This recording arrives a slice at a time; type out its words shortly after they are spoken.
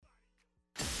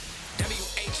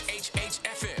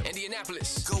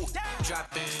Indianapolis. Go.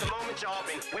 Drop it. It's the moment y'all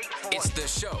been waiting for. It's the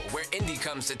show where Indy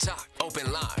comes to talk. Open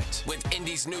lines with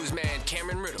Indy's newsman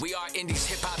Cameron Riddle. We are Indy's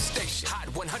hip hop station. Hot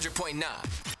 100.9. 1, 2,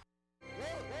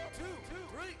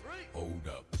 3. Hold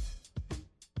up.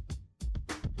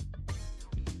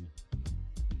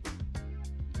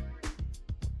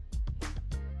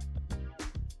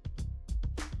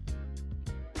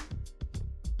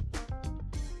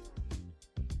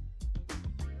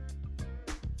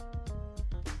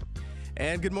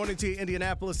 And good morning to you,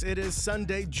 Indianapolis. It is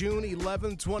Sunday, June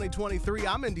 11, 2023.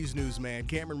 I'm Indy's newsman,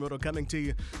 Cameron Riddle, coming to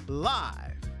you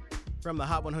live from the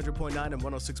Hot 100.9 and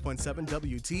 106.7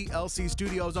 WTLC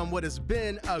studios on what has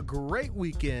been a great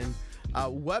weekend.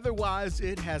 Weather-wise,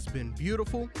 it has been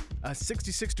beautiful.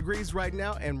 66 degrees right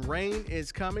now, and rain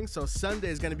is coming, so Sunday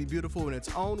is going to be beautiful in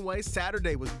its own way.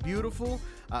 Saturday was beautiful.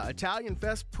 Italian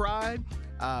Fest, Pride,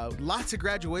 lots of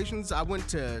graduations. I went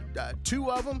to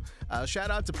 2 of them.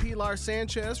 Shout out to Pilar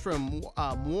Sanchez from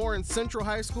Warren Central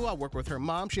High School. I work with her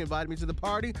mom. She invited me to the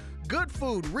party. Good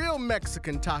food, real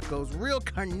Mexican tacos, real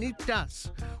carnitas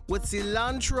with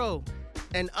cilantro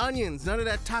and onions. None of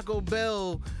that Taco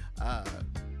Bell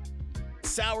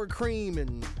sour cream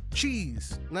and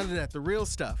cheese. None of that, the real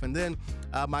stuff. And then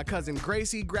my cousin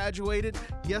Gracie graduated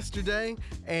yesterday,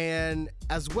 and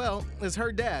as well as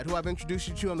her dad, who I've introduced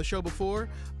you to on the show before,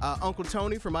 Uncle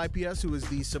Tony from IPS, who is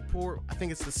the support, I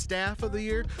think it's the staff of the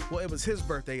year. Well, it was his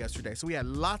birthday yesterday, so we had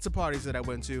lots of parties that I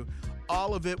went to.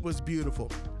 All of it was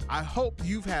beautiful. I hope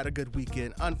you've had a good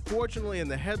weekend. Unfortunately, in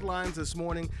the headlines this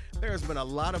morning, there has been a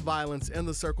lot of violence in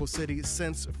the Circle City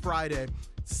since Friday.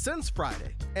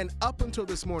 And up until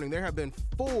this morning, there have been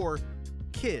 4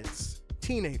 kids,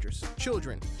 teenagers,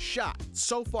 children shot.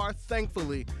 So far,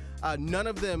 thankfully, none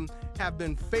of them have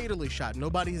been fatally shot.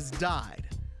 Nobody has died.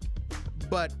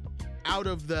 But out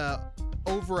of the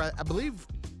I believe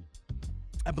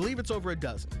it's over a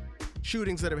dozen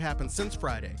shootings that have happened since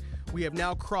Friday, we have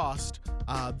now crossed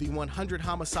the 100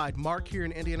 homicide mark here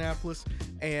in Indianapolis,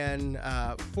 and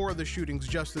 4 of the shootings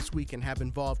just this weekend have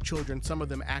involved children, some of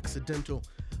them accidental.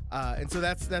 And so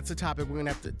that's a topic we're going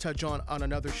to have to touch on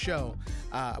another show.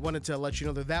 I wanted to let you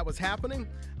know that was happening,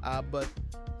 but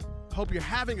hope you're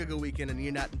having a good weekend and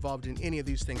you're not involved in any of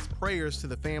these things. Prayers to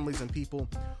the families and people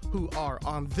who are.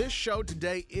 On this show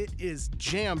today, it is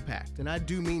jam-packed, and I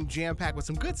do mean jam-packed with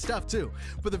some good stuff too.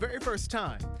 For the very first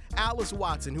time, Alice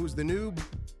Watson, who is the new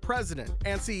president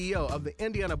and CEO of the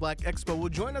Indiana Black Expo, will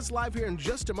join us live here in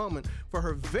just a moment for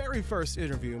her very first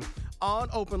interview on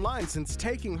Open Line since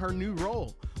taking her new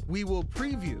role. We will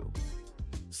preview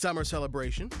Summer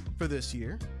Celebration for this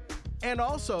year and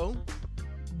also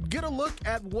get a look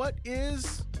at what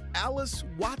is Alice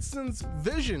Watson's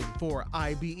vision for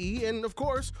IBE, and of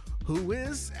course, who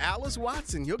is Alice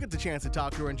Watson? You'll get the chance to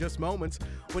talk to her in just moments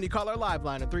when you call our live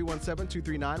line at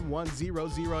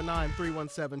 317-239-1009,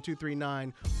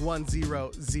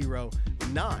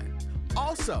 317-239-1009.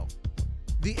 Also,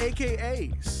 the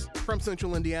AKAs from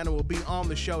Central Indiana will be on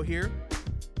the show here.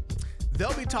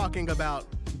 They'll be talking about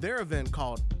their event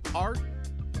called Art,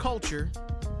 Culture,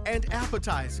 and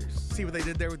Appetizers. See what they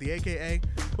did there with the AKA?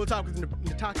 We'll talk with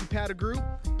Nataki Patagru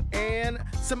and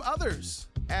some others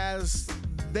as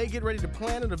they get ready to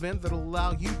plan an event that'll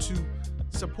allow you to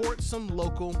support some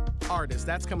local artists.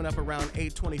 That's coming up around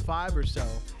 8:25 or so.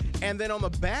 And then on the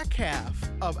back half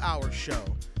of our show,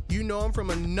 you know him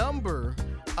from a number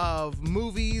of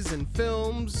movies and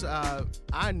films.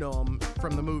 I know him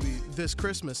from the movie This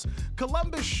Christmas.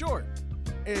 Columbus Short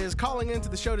is calling into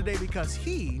the show today because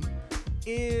he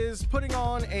is putting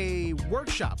on a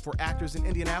workshop for actors in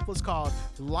Indianapolis called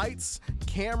Lights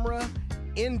Camera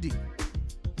Indy.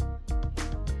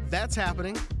 That's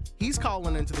happening. He's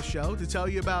calling into the show to tell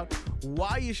you about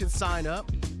why you should sign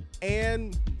up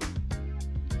and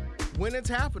when it's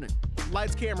happening.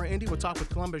 Lights Camera Indy. We'll talk with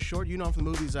Columbus Short. You know him from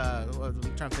the movies, I'm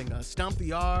trying to think, Stomp the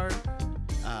Yard,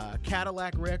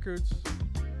 Cadillac Records.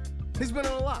 He's been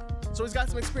in a lot, so he's got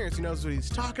some experience. He knows what he's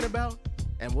talking about,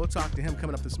 and we'll talk to him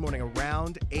coming up this morning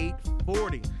around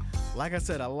 8:40. Like I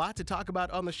said, a lot to talk about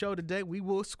on the show today. We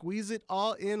will squeeze it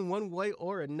all in one way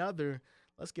or another.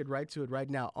 Let's get right to it right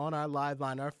now on our live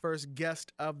line. Our first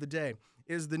guest of the day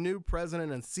is the new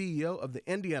president and CEO of the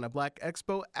Indiana Black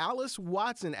Expo, Alice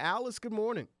Watson. Alice, good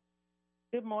morning.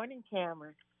 Good morning,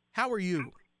 Cameron. How are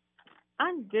you?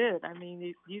 I'm good. I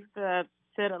mean, you've said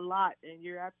a lot, and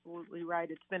you're absolutely right.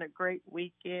 It's been a great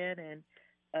weekend, and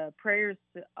prayers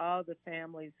to all the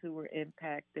families who were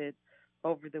impacted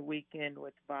over the weekend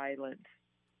with violence.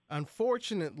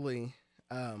 Unfortunately,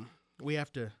 we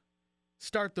have to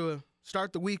start the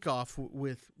week off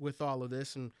with all of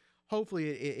this, and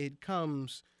hopefully it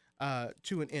comes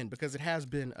to an end because it has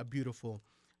been a beautiful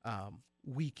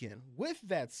weekend. With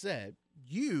that said,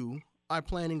 you are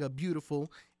planning a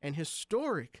beautiful and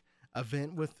historic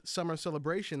event with Summer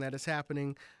Celebration that is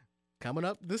happening coming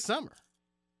up this summer.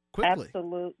 Quickly.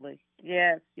 Absolutely.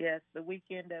 Yes, yes. The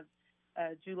weekend of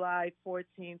July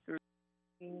 14th through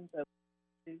 15th.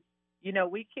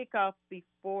 We kick off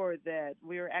before that.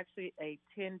 We're actually a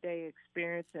 10-day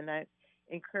experience, and I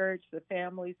encourage the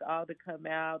families all to come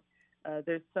out.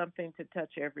 There's something to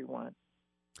touch everyone.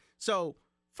 So,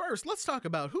 first, let's talk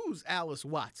about who's Alice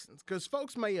Watson, because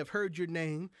folks may have heard your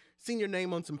name, seen your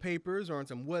name on some papers or on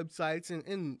some websites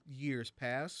in years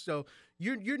past. So,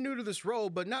 you're new to this role,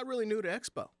 but not really new to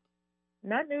Expo.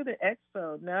 Not new to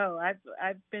Expo, no.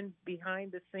 I've been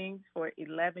behind the scenes for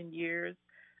 11 years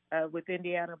with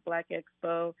Indiana Black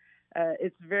Expo.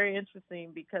 It's very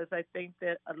interesting because I think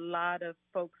that a lot of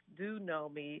folks do know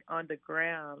me on the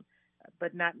ground,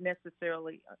 but not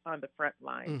necessarily on the front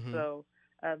line. Mm-hmm. So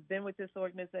I've been with this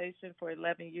organization for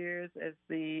 11 years as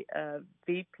the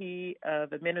VP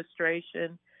of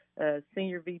Administration,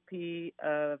 Senior VP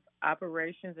of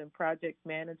Operations and Project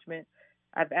Management.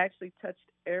 I've actually touched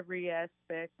every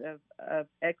aspect of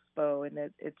Expo, and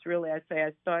it's really, I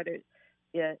started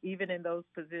even in those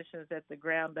positions at the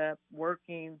ground up,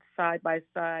 working side by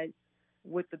side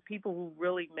with the people who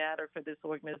really matter for this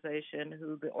organization,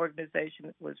 who the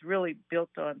organization was really built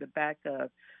on the back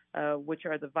of, which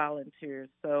are the volunteers.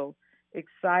 So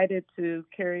excited to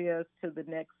carry us to the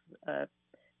next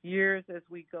years as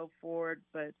we go forward.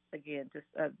 But again, just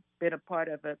been a part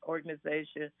of an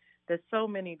organization that so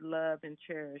many love and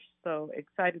cherish. So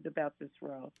excited about this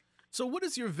role. So what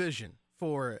is your vision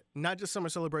for not just Summer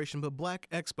Celebration, but Black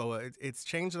Expo? It's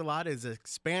changed a lot. It's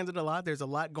expanded a lot. There's a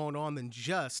lot going on than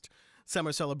just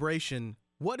Summer Celebration.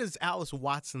 What is Alice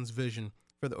Watson's vision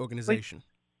for the organization?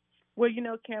 Well,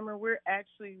 Cameron, we're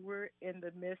in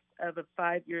the midst of a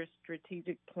 5-year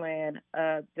strategic plan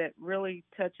that really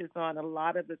touches on a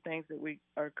lot of the things that we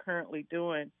are currently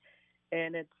doing.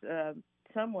 And it's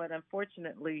somewhat,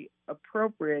 unfortunately,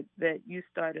 appropriate that you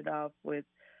started off with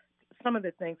some of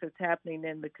the things that's happening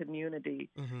in the community.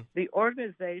 Mm-hmm. The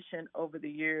organization over the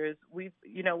years, we've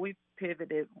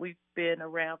pivoted. We've been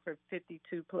around for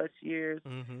 52 plus years.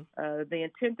 Mm-hmm. The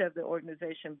intent of the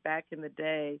organization back in the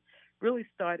day really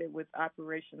started with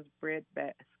Operations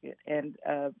Breadbasket and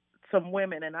some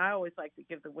women, and I always like to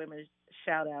give the women a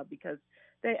shout out because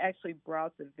they actually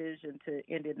brought the vision to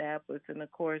Indianapolis. And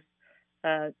of course,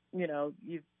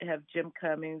 you have Jim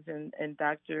Cummings and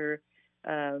Dr.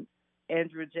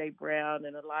 Andrew J. Brown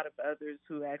and a lot of others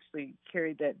who actually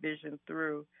carried that vision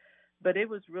through. But it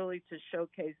was really to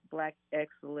showcase Black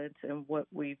excellence and what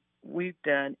we've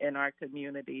done in our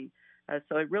community.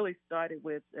 So it really started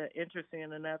with, interesting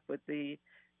enough, with the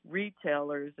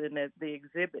retailers and at the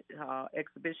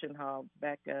exhibition hall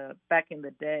back in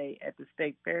the day at the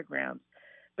state fairgrounds.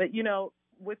 But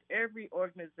with every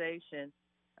organization,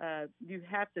 you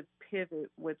have to pivot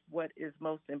with what is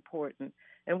most important.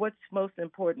 And what's most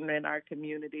important in our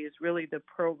community is really the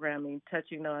programming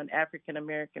touching on African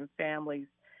American families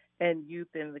and youth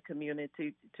in the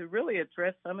community to really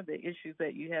address some of the issues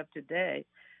that you have today,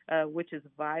 which is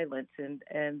violence and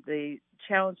the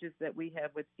challenges that we have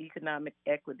with economic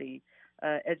equity,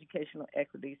 educational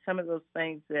equity, some of those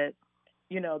things that,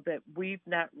 that we've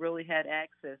not really had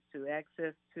access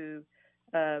to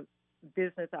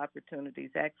business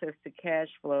opportunities, access to cash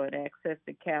flow and access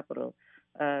to capital,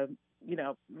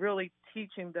 really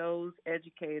teaching those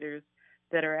educators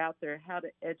that are out there how to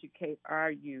educate our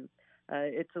youth.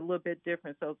 It's a little bit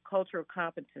different. So cultural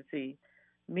competency,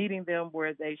 meeting them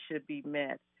where they should be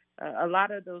met. A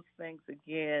lot of those things,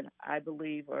 again, I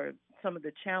believe are some of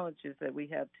the challenges that we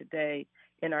have today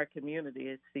in our community.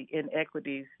 It's the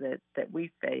inequities that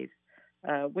we face,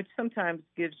 which sometimes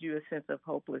gives you a sense of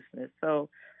hopelessness. So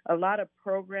a lot of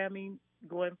programming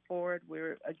going forward.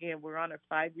 We're on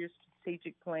a 5-year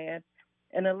strategic plan.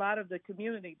 And a lot of the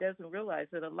community doesn't realize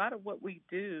that a lot of what we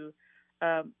do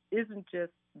isn't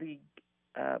just the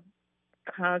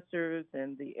concerts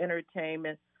and the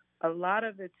entertainment. A lot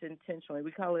of it's intentionally.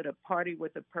 We call it a party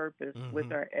with a purpose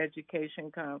with our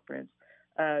education conference.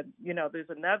 There's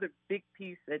another big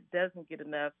piece that doesn't get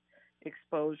enough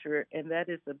exposure, and that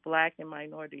is the Black and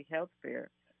Minority Health Fair,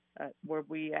 where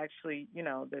we actually,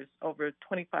 there's over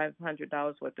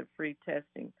 $2,500 worth of free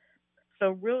testing.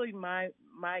 So really my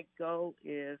goal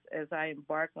is, as I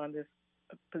embark on this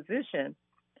position,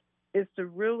 is to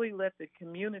really let the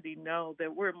community know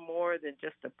that we're more than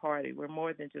just a party. We're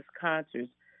more than just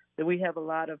concerts, that we have a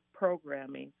lot of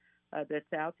programming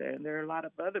that's out there. And there are a lot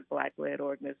of other Black-led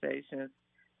organizations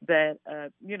that,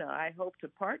 I hope to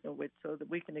partner with so that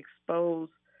we can expose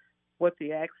what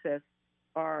the access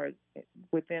are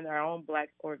within our own Black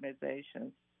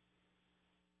organizations.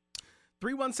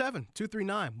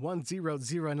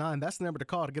 317-239-1009. That's the number to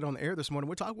call to get on the air this morning.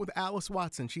 We're talking with Alice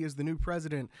Watson. She is the new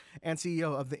president and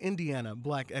CEO of the Indiana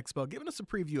Black Expo, giving us a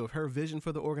preview of her vision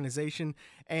for the organization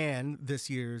and this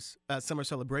year's summer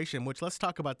celebration, which let's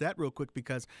talk about that real quick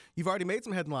because you've already made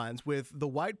some headlines with the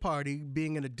White Party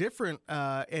being in a different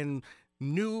and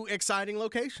new exciting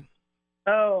location.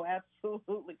 Oh,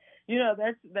 absolutely.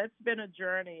 That's been a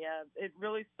journey. It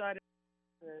really started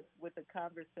with a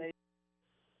conversation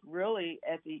really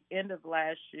at the end of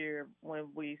last year when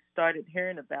we started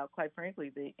hearing about, quite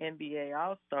frankly, the NBA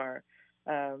All-Star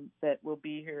that will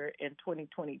be here in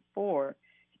 2024.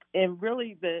 And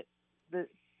really the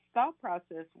thought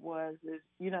process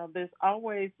there's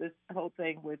always this whole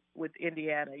thing with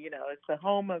Indiana. It's the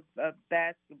home of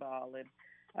basketball,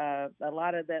 and a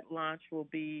lot of that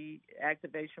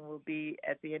activation will be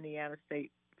at the Indiana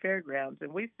State Fairgrounds.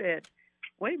 And we said,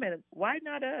 wait a minute, why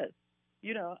not us?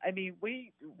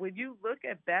 When you look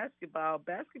at basketball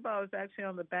is actually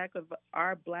on the back of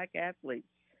our Black athletes.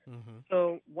 Mm-hmm.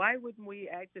 So why wouldn't we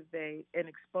activate and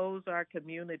expose our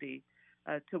community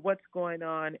to what's going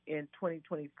on in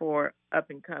 2024 up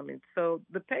and coming? So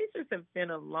the Pacers have been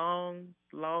a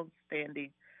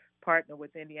long-standing partner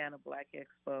with Indiana Black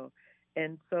Expo.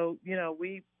 And so,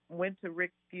 we went to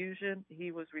Rick Fusion. He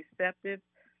was receptive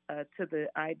to the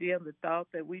idea and the thought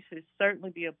that we should certainly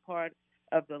be a part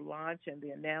of the launch and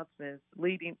the announcements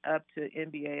leading up to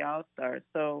NBA All-Star.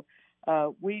 So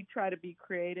we try to be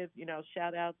creative.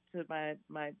 Shout out to my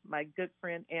good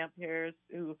friend Amp Harris,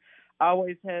 who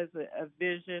always has a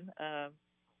vision,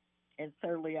 and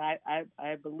certainly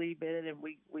I believe in it. And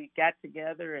we got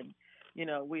together and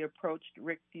we approached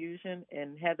Rick Fusion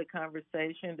and had the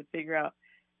conversation to figure out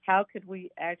how could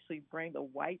we actually bring the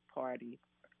White Party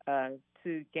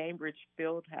to Gainbridge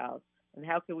Fieldhouse. And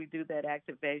how can we do that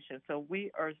activation? So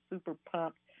we are super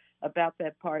pumped about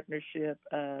that partnership.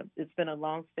 It's been a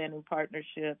long-standing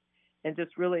partnership and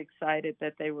just really excited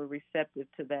that they were receptive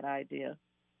to that idea.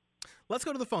 Let's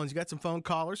go to the phones. You got some phone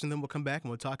callers, and then we'll come back and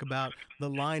we'll talk about the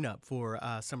lineup for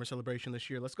Summer Celebration this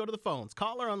year. Let's go to the phones.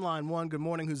 Caller on line one. Good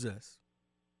morning. Who's this?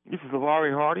 This is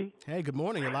Lavari Hardy. Hey, good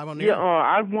morning. You're live on the air.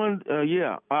 I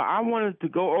wanted to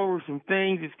go over some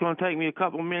things. It's going to take me a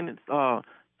couple of minutes.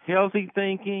 Healthy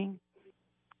thinking,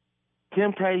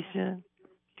 temptation,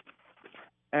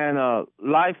 and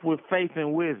life with faith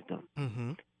and wisdom.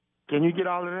 Mm-hmm. Can you get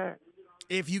all of that?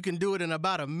 If you can do it in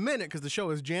about a minute, because the show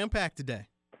is jam-packed today.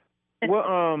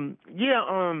 Well,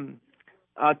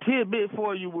 a tidbit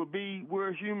for you would be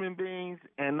we're human beings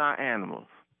and not animals.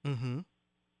 Mm-hmm.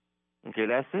 Okay,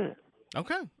 that's it.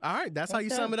 Okay. All right. That's how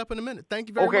you sum it up in a minute. Thank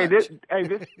you very much.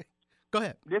 Go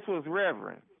ahead. This was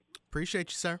Reverend. Appreciate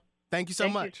you, sir. Thank you so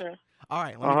much. You, sir. All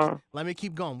right, let me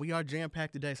keep going. We are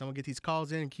jam-packed today, so I'm going to get these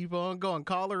calls in and keep on going.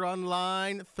 Caller on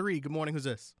line 3. Good morning. Who's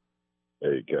this?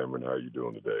 Hey, Cameron. How are you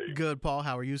doing today? Good, Paul.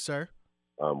 How are you, sir?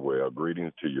 I'm well.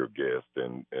 Greetings to your guest.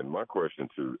 And my question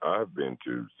I've been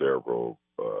to several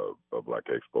Black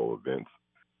Expo events,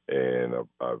 and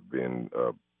I've been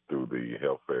through the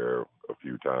health fair a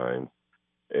few times.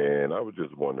 And I was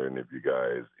just wondering if you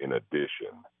guys, in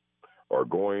addition, are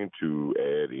going to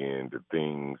add in the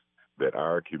things that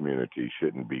our community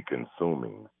shouldn't be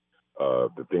consuming,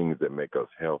 the things that make us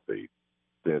healthy.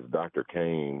 Since Dr.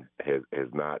 Kane has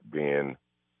not been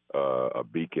a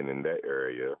beacon in that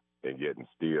area, and yet and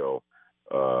still,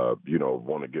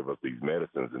 want to give us these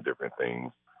medicines and different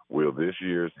things, will this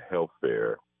year's health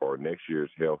fair or next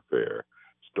year's health fair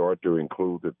start to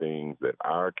include the things that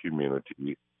our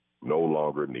community no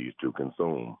longer needs to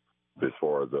consume as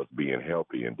far as us being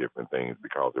healthy and different things?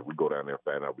 Because if we go down there and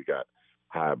find out we got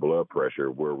high blood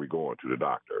pressure, where are we going? To the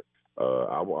doctor.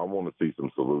 I want to see some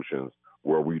solutions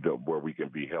where we can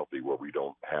be healthy, where we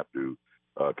don't have to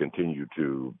continue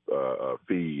to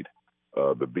feed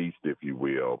the beast, if you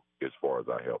will, as far as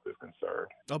our health is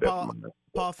concerned.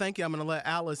 Paul, thank you. I'm going to let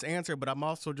Alice answer, but I'm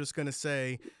also just going to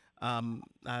say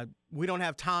we don't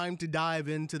have time to dive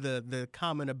into the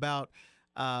comment about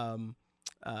Dr.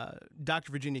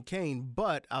 Virginia Kane,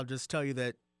 but I'll just tell you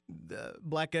that the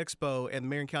Black Expo and the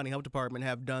Marion County Health Department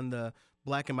have done the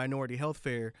Black and Minority Health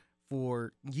Fair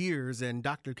for years, and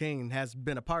Dr. Kane has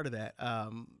been a part of that.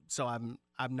 So I'm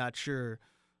not sure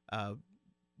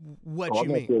what you mean. I'm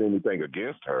not saying anything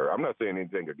against her. I'm not saying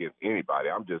anything against anybody.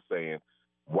 I'm just saying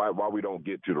why we don't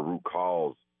get to the root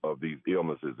cause of these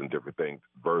illnesses and different things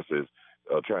versus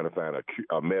trying to find a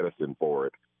medicine for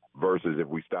it versus if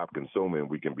we stop consuming,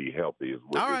 we can be healthy.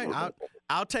 All right,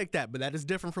 I'll take that, but that is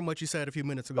different from what you said a few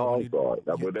minutes ago. Oh, I'm sorry.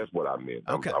 But that's what I meant.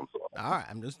 Okay. I'm sorry. All right,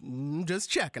 I'm just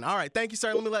checking. All right, thank you,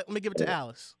 sir. Let me give it to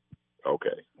Alice. Okay.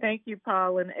 Thank you,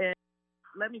 Paul. And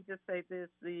let me just say this: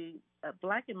 the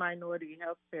Black and Minority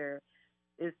Health Fair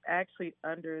is actually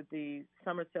under the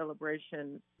Summer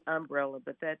Celebration umbrella,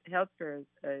 but that health fair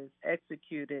is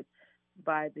executed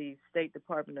by the State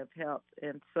Department of Health.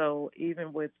 And so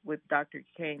even with Dr.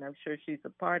 Kane, I'm sure she's a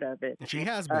part of it. She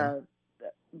has been.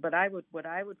 But what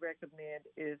I would recommend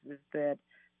is that,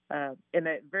 and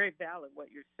that very valid what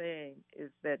you're saying,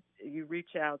 is that you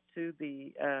reach out to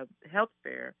the health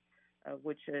fair,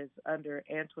 which is under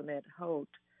Antoinette Holt,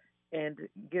 and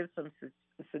give some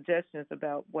suggestions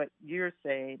about what you're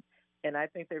saying. And I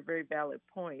think they're very valid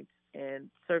points, and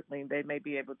certainly they may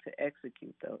be able to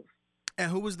execute those. And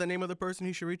who was the name of the person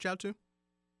he should reach out to?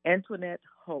 Antoinette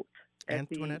Holt.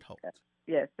 Antoinette Holt.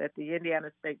 Yes, at the Indiana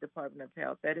State Department of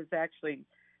Health. That is actually,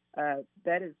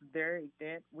 that is their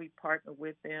event. We partner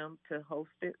with them to host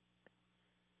it.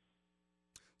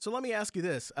 So let me ask you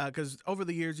this, because over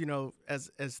the years,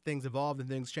 as things evolve and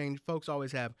things change, folks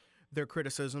always have their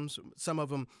criticisms, some of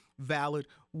them valid.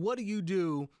 What do you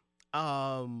do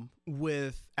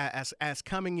with as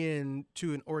coming in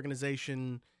to an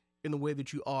organization in the way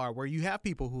that you are, where you have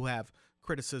people who have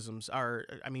criticisms? How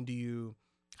do you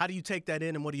take that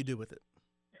in, and what do you do with it?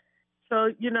 So,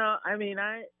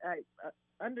 I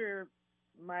under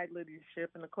my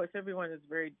leadership, and of course everyone is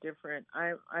very different,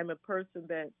 I'm a person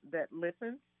that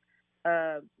listens,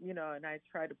 and I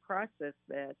try to process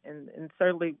that, and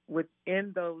certainly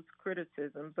within those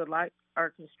criticisms, a lot are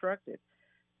constructed.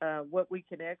 What we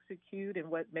can execute and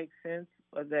what makes sense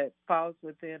that falls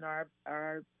within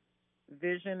our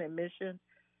vision and mission,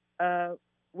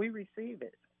 we receive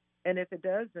it. And if it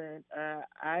doesn't,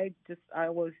 I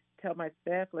always tell my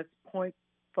staff, let's point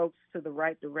folks to the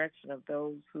right direction of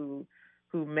those who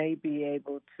may be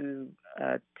able to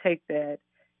take that.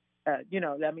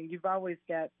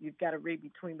 You've got to read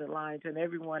between the lines, and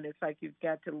everyone, it's like you've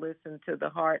got to listen to the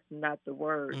heart and not the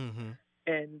words,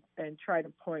 and try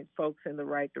to point folks in the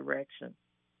right direction.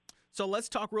 So let's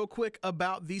talk real quick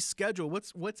about the schedule.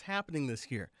 What's happening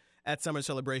this year at Summer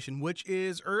Celebration, which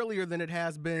is earlier than it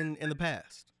has been in the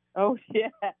past? Oh, yeah.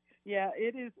 Yeah,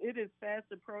 it is fast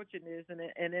approaching, isn't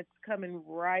it? And it's coming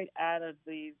right out of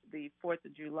the 4th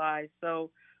of July.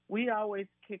 So we always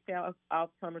kick off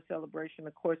Summer Celebration,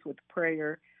 of course, with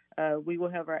prayer. We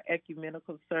will have our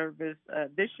ecumenical service.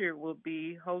 This year will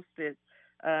be hosted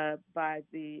by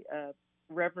the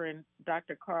Reverend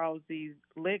Dr. Carl Z.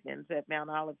 Liggins at Mount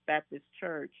Olive Baptist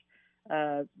Church.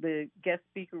 The guest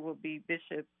speaker will be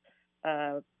Bishop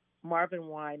Marvin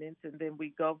Winans, and then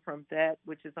we go from that,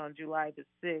 which is on July the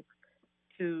 6th,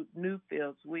 to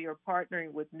Newfields. We are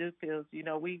partnering with Newfields.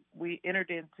 We entered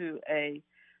into a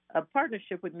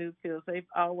partnership with Newfields. They've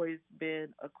always been,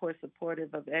 of course,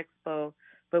 supportive of Expo,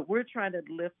 but we're trying to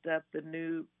lift up the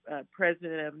new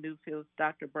president of Newfields,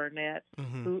 Dr. Burnett,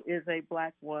 who is a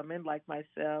Black woman like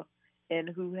myself, and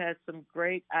who has some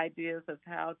great ideas of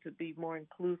how to be more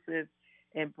inclusive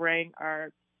and bring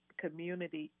our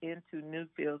community into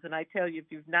Newfields. And I tell you, if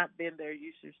you've not been there,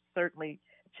 you should certainly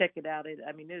check it out. It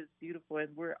is beautiful, and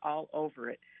we're all over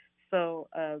it. So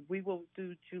we will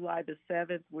do July the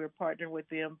 7th. We're partnering with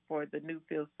them for the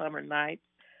Newfields Summer Nights,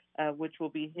 which will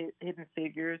be Hidden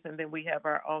Figures, and then we have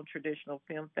our own traditional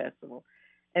film festival.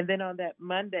 And then on that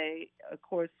Monday, of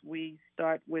course, we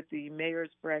start with the Mayor's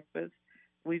Breakfast.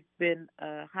 We've been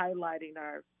highlighting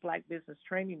our Black Business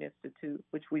Training Institute,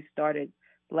 which we started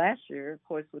last year, of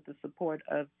course, with the support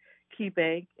of Key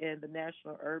Bank and the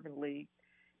National Urban League.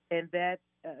 And that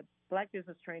Black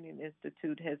Business Training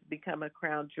Institute has become a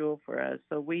crown jewel for us.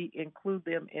 So we include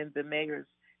them in the Mayor's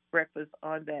Breakfast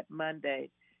on that Monday.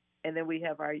 And then we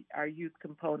have our youth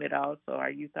component also,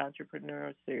 our Youth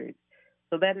Entrepreneur Series.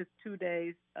 So that is 2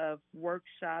 days of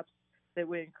workshops that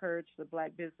we encourage the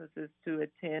Black businesses to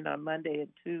attend on Monday and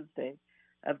Tuesday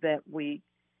of that week.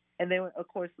 And then, of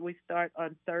course, we start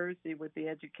on Thursday with the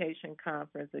Education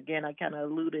Conference. Again, I kind of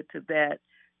alluded to that,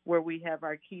 where we have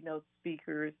our keynote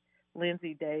speakers,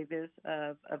 Lindsay Davis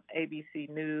of ABC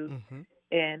News,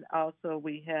 and also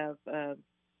we have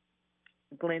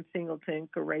Glenn Singleton,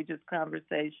 Courageous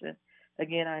Conversation.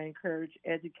 Again, I encourage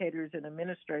educators and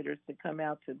administrators to come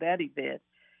out to that event.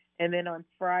 And then on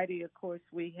Friday, of course,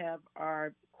 we have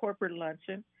our corporate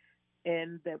luncheon,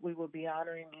 and that we will be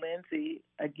honoring Lindsay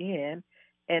again.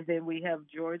 And then we have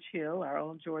George Hill, our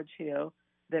own George Hill,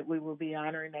 that we will be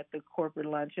honoring at the corporate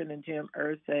luncheon, and Jim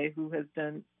Irsay, who has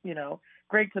done,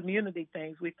 great community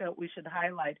things. We felt we should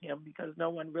highlight him because no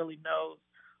one really knows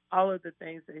all of the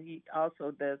things that he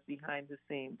also does behind the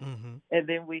scenes. Mm-hmm. And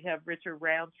then we have Richard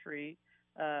Roundtree,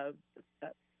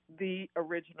 the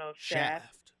original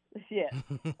Shaft. Yes,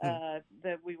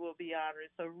 that we will be honoring.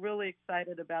 So really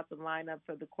excited about the lineup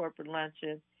for the corporate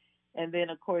luncheon. And then,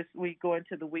 of course, we go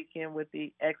into the weekend with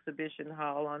the exhibition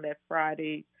hall on that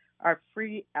Friday, our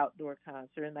free outdoor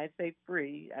concert. And I say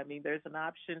free, I mean, there's an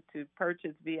option to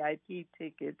purchase VIP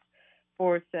tickets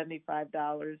for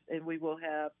 $75. And we will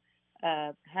have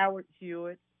Howard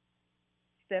Hewitt,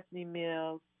 Stephanie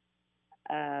Mills,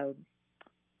 Elder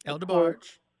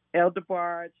Barge. Elder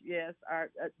Barge, yes,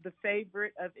 our the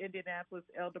favorite of Indianapolis,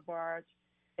 Elder Barge.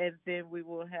 And then we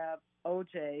will have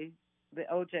the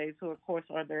OJs, who, of course,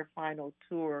 are on their final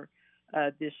tour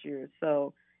this year.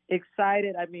 So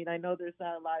excited. I mean, I know there's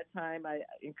not a lot of time. I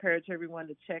encourage everyone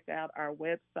to check out our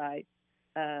website,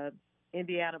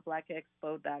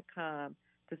 IndianaBlackExpo.com,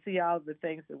 to see all the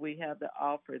things that we have to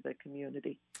offer the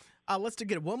community. Let's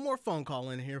get one more phone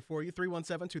call in here for you,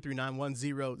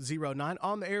 317-239-1009.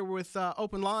 On the air with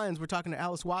Open Lines, we're talking to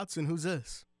Alice Watson. Who's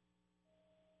this?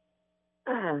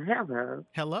 Hello.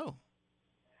 Hello.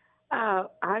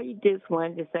 I just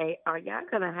wanted to say, are y'all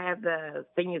going to have the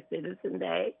Senior Citizen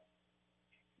Day?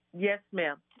 Yes,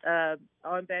 ma'am.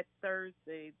 On that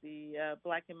Thursday, the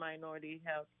Black and Minority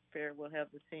Health Fair will have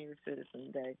the Senior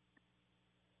Citizen Day.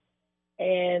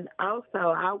 And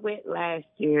also, I went last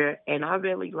year, and I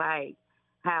really liked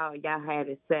how y'all had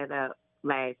it set up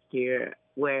last year,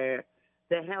 where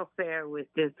the health fair was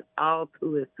just all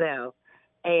to itself.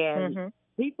 And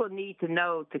people need to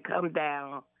know to come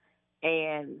down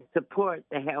and support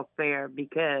the health fair,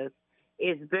 because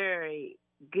it's very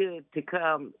good to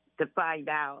come to find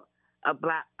out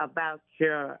about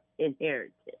your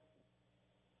inheritance.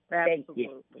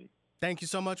 Absolutely. Thank you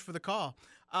so much for the call.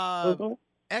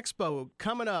 Expo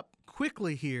coming up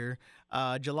quickly here,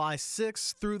 July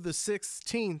 6th through the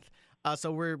 16th.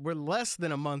 So we're less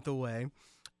than a month away.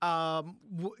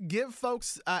 Give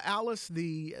folks, Alice,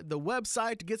 the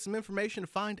website to get some information, to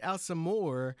find out some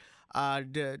more,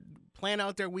 to plan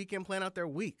out their weekend, plan out their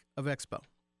week of Expo.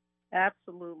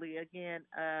 Absolutely. Again,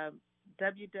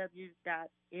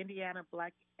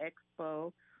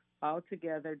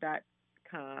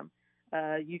 www.IndianaBlackExpo.com.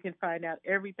 You can find out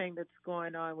everything that's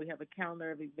going on. We have a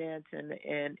calendar of events, and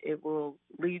it will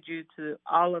lead you to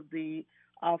all of the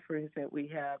offerings that we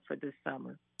have for this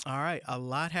summer. All right. A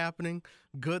lot happening.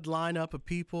 Good lineup of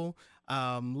people.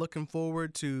 Looking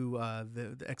forward to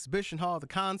the exhibition hall, the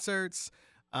concerts.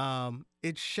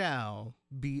 It shall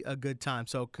be a good time.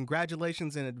 So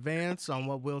congratulations in advance on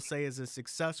what we'll say is a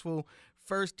successful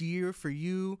first year for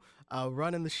you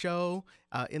running the show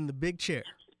in the big chair.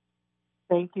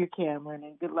 Thank you, Cameron,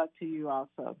 and good luck to you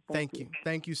also. Thank you.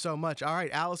 Thank you so much. All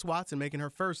right, Alice Watson making her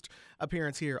first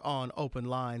appearance here on Open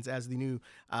Lines as the new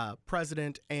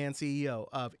president and CEO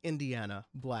of Indiana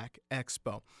Black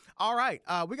Expo. All right,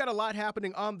 we got a lot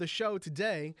happening on the show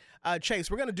today.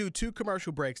 Chase, we're going to do 2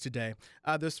 commercial breaks today.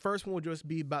 This first one will just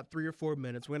be about 3 or 4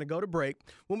 minutes. We're going to go to break.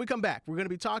 When we come back, we're going to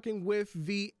be talking with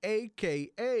the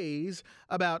AKAs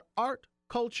about art,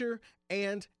 culture,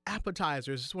 and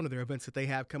appetizers. It's one of their events that they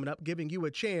have coming up, giving you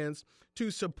a chance to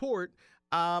support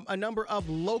a number of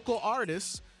local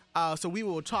artists. So we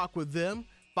will talk with them,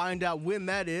 find out when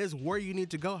that is, where you need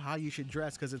to go, how you should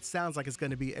dress, because it sounds like it's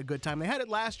going to be a good time. They had it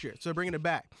last year, so they're bringing it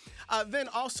back. Then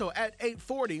also at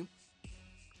 8:40,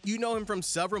 you know him from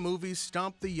several movies,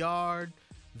 Stomp the Yard,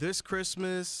 This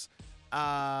Christmas.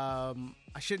 I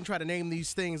shouldn't try to name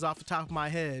these things off the top of my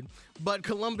head, but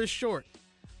Columbus Short,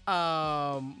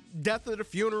 Death at a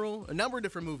Funeral, a number of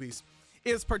different movies,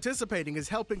 is participating, is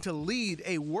helping to lead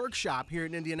a workshop here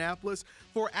in Indianapolis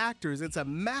for actors. It's a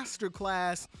master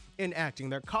class in acting.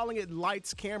 They're calling it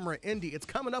Lights Camera Indy. It's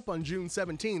coming up on June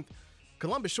 17th.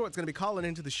 Columbus Short's going to be calling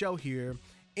into the show here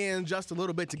in just a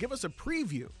little bit to give us a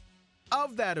preview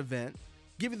of that event,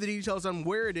 give you the details on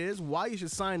where it is, why you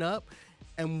should sign up,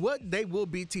 and what they will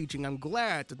be teaching. I'm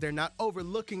glad that they're not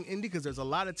overlooking Indy, because there's a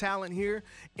lot of talent here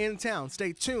in town.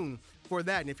 Stay tuned for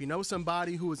that. And if you know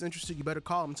somebody who is interested, you better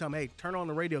call them and tell them, hey, turn on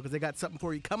the radio, because they got something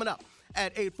for you coming up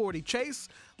at 8:40. Chase,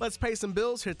 let's pay some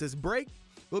bills, hit this break.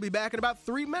 We'll be back in about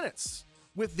 3 minutes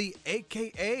with the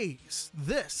AKAs.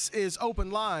 This is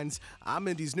Open Lines. I'm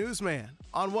Indy's newsman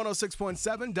on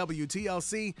 106.7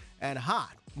 WTLC and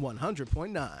Hot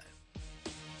 100.9.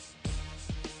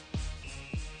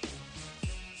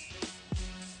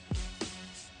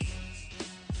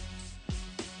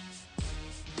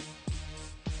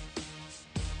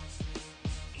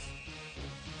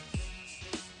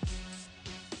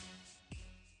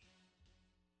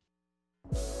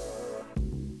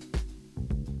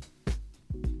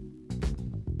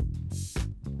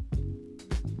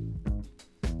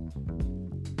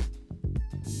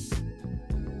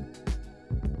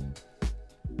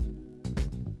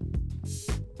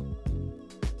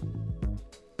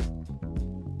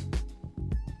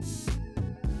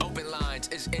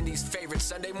 Lights is Indy's favorite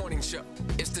Sunday morning show.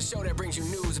 It's the show that brings you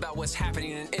news about what's happening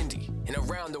in Indy and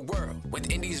around the world with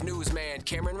Indy's newsman,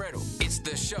 Cameron Riddle. It's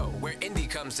the show where Indy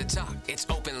comes to talk. It's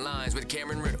Open Lines with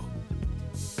Cameron Riddle.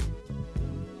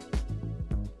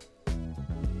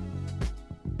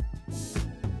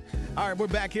 All right, we're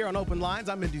back here on Open Lines.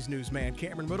 I'm Indy's newsman,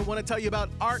 Cameron Riddle. Want to tell you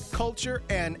about art, culture,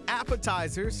 and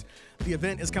appetizers. The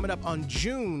event is coming up on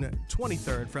June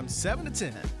 23rd from 7 to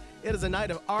 10. It is a night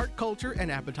of art, culture,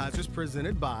 and appetizers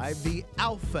presented by the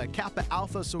Alpha Kappa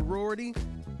Alpha sorority,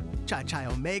 Chi Chi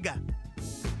Omega.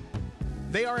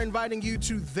 They are inviting you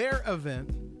to their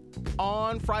event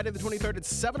on Friday the 23rd at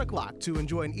 7 o'clock to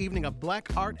enjoy an evening of black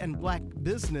art and black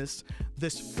business.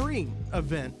 This free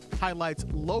event highlights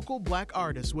local black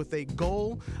artists with a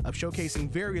goal of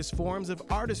showcasing various forms of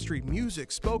artistry,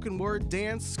 music, spoken word,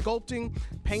 dance, sculpting,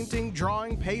 painting,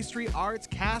 drawing, pastry, arts,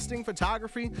 casting,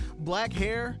 photography, black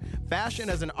hair, fashion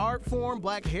as an art form,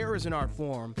 black hair as an art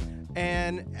form,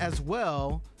 and as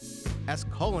well as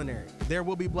culinary. There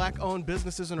will be black-owned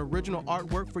businesses and original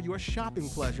artwork for your shopping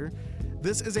pleasure.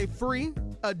 This is a free,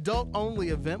 adult-only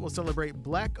event. We'll celebrate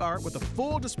black art with a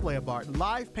full display of art,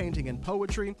 live painting, and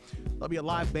poetry. There'll be a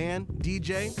live band,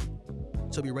 DJ,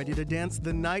 so be ready to dance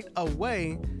the night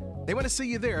away. They want to see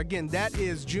you there. Again, that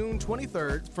is June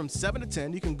 23rd from 7 to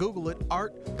 10. You can Google it,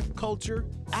 Art, Culture,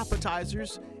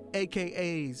 Appetizers,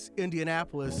 AKAs,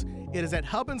 Indianapolis. It is at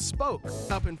Hub and Spoke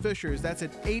up in Fishers. That's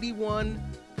at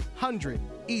 8100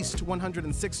 East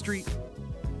 106th Street.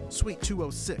 Suite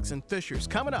 206 in Fishers.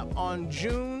 Coming up on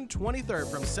June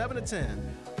 23rd from 7 to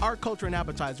 10, Art, Culture, and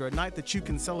Appetizer, a night that you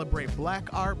can celebrate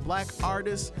black art, black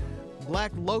artists,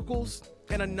 black locals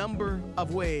in a number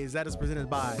of ways. That is presented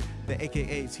by the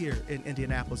AKAs here in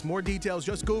Indianapolis. More details,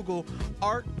 just Google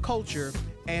Art, Culture,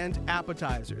 and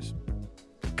Appetizers.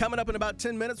 Coming up in about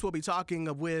 10 minutes, we'll be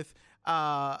talking with,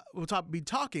 be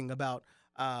talking about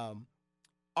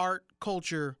art,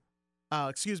 culture,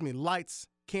 Lights,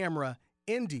 Camera,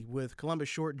 Indy with Columbus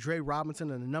Short, Dre Robinson,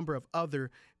 and a number of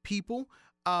other people.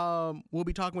 We'll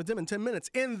be talking with them in 10 minutes.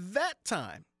 In that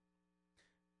time,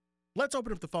 let's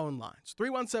open up the phone lines.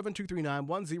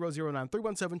 317-239-1009,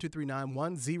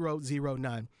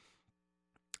 317-239-1009.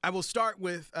 I will start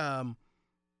with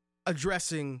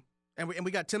addressing, and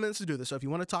we got 10 minutes to do this, so if you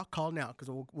want to talk, call now, because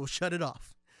we'll shut it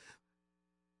off.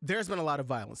 There's been a lot of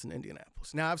violence in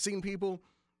Indianapolis. Now, I've seen people,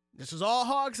 this is all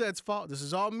Hogsett's fault. This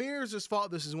is all Mears'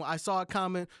 fault. I saw a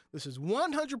comment. This is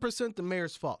 100% the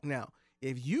mayor's fault. Now,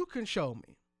 if you can show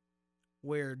me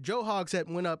where Joe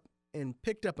Hogsett went up and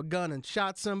picked up a gun and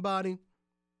shot somebody,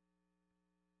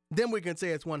 then we can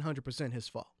say it's 100% his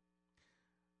fault.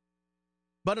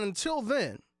 But until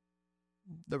then,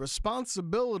 the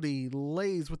responsibility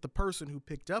lays with the person who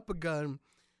picked up a gun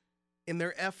in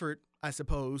their effort, I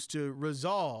suppose, to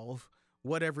resolve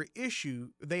whatever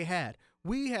issue they had.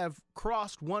 We have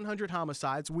crossed 100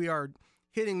 homicides. We are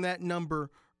hitting that number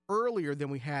earlier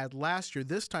than we had last year.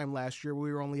 This time last year,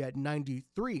 we were only at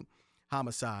 93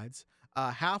 homicides,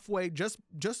 just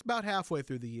about halfway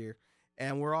through the year,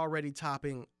 and we're already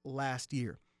topping last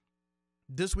year.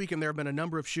 This weekend, there have been a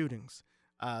number of shootings,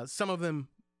 some of them,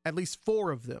 at least 4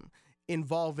 of them,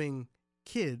 involving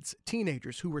kids,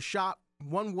 teenagers, who were shot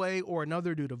one way or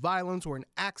another due to violence or an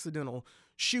accidental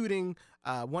shooting.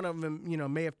 One of them,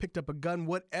 may have picked up a gun,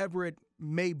 whatever it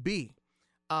may be.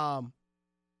 I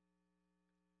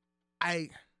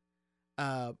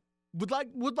would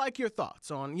like your thoughts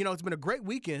on, it's been a great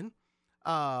weekend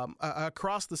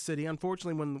across the city.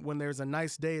 Unfortunately, when there's a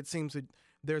nice day, it seems that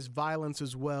there's violence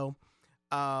as well.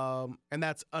 And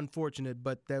that's unfortunate,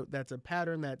 but that's a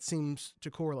pattern that seems to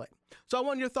correlate. So I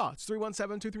want your thoughts.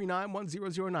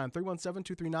 317-239-1009,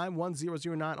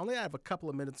 317-239-1009. Only I have a couple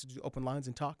of minutes to do open lines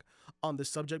and talk on this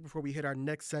subject before we hit our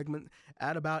next segment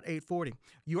at about 8:40.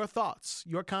 Your thoughts,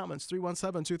 your comments,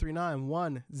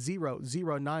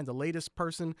 317-239-1009. The latest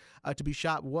person to be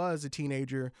shot was a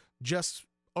teenager just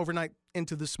overnight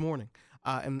into this morning.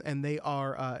 And they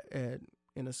are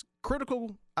in a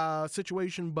critical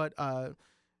situation, but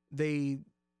they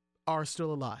are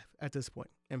still alive at this point.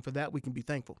 And for that, we can be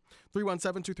thankful.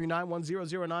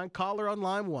 317-239-1009. Caller on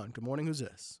line 1. Good morning. Who's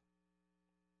this?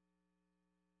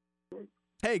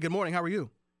 Hey, good morning. How are you?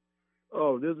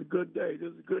 Oh, this is a good day.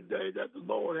 This is a good day that the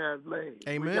Lord has made.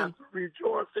 Amen. We got to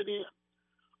rejoice in it.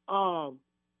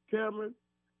 Cameron,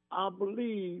 I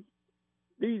believe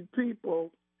these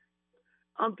people,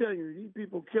 I'm telling you, these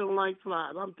people killing like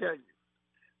flies. I'm telling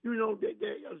you.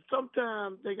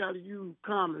 Sometimes they got to use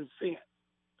common sense.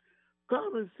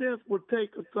 Common sense will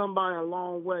take somebody a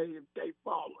long way if they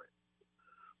follow it.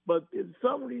 But in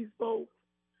some of these folks,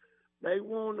 they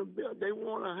want to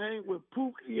hang with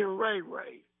Pookie and Ray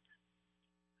Ray.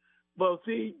 But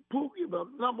see, Pookie, the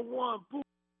number one, Pookie,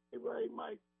 Ray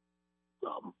Mike,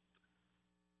 something.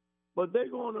 But they're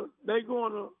gonna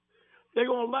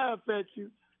laugh at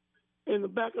you in the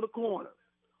back of the corner.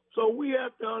 So we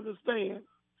have to understand,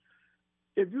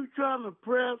 if you're trying to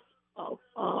press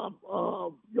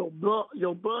your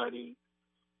buddy,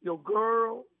 your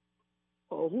girl,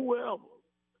 or whoever,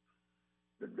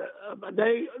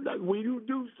 when you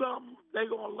do something, they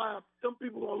gonna laugh. Some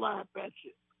people gonna laugh at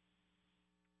you.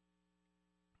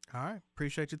 All right.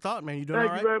 Appreciate your thought, man. You doing Thank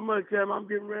all right? you very much, Cam. I'm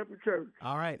getting ready for church.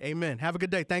 All right. Amen. Have a good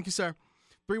day. Thank you, sir.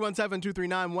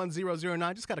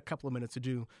 317-239-1009. Just got a couple of minutes to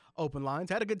do open lines.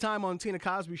 Had a good time on Tina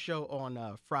Cosby's show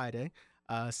on Friday.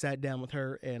 Sat down with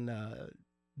her and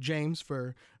James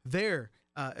for their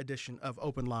edition of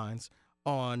Open Lines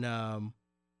on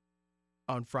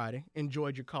Friday.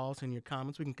 Enjoyed your calls and your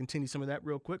comments. We can continue some of that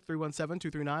real quick.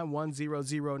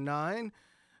 317-239-1009.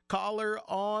 Caller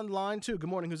on line 2. Good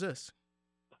morning. Who's this?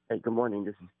 Hey, good morning.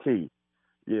 This is T.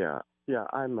 Yeah.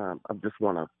 I just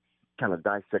want to kind of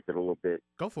dissect it a little bit.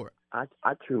 Go for it. I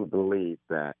truly believe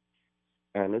that,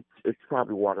 and it's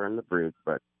probably water in the bridge,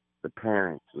 but the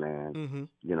parents, man,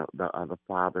 the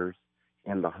fathers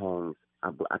in the homes.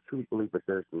 I truly believe that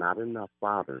there's not enough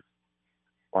fathers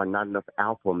or not enough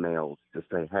alpha males to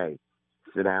say, hey,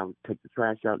 sit down, take the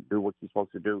trash out, do what you're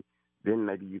supposed to do. Then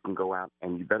maybe you can go out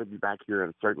and you better be back here at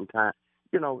a certain time.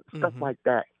 Stuff like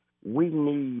that. We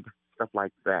need stuff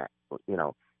like that,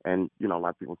 And, a lot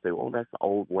of people say, well, that's the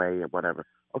old way or whatever.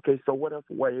 Okay, so what else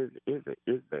way is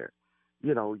there?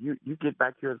 You get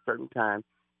back here at a certain time,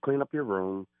 clean up your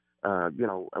room, and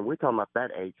we're talking about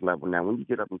that age level now. When you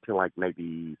get up until like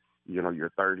maybe,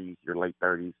 your 30s, your late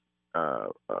 30s,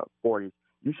 40s,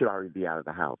 you should already be out of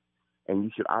the house. And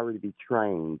you should already be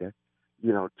trained, to,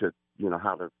 how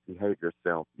to behave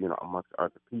yourself, amongst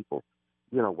other people,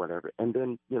 whatever. And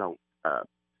then,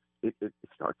 it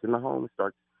starts in the home.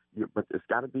 But it's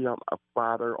got to be a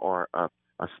father or a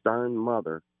stern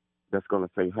mother that's going to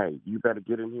say, hey, you better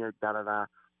get in here, da-da-da,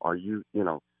 or you're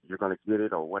going to get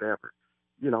it or whatever.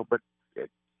 But,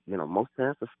 most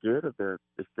parents are scared of their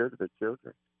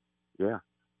children. Yeah.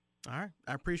 All right.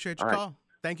 I appreciate your call.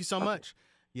 Thank you so much.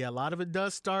 Yeah, a lot of it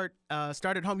does start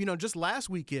at home. Just last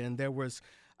weekend there was,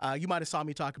 you might have saw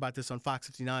me talk about this on Fox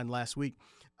 59 last week.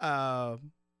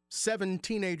 7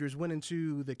 teenagers went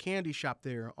into the candy shop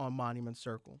there on Monument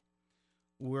Circle,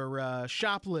 were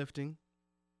shoplifting,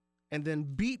 and then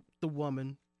beat the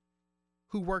woman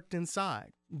who worked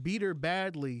inside. Beat her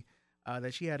badly,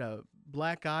 that she had a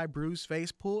black eye, bruised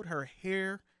face, pulled her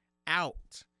hair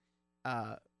out.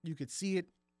 You could see it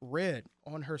red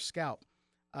on her scalp.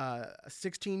 A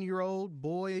 16-year-old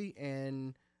boy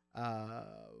and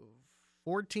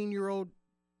 14-year-old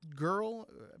girl,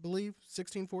 I believe,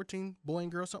 16, 14, boy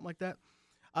and girl, something like that,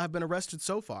 have been arrested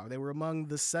so far. They were among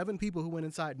the 7 people who went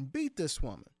inside and beat this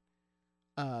woman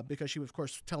because she was, of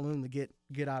course, telling them to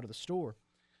get out of the store.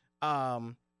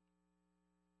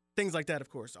 Things like that, of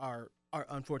course, are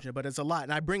unfortunate, but it's a lot.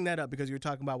 And I bring that up because you're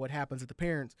talking about what happens at the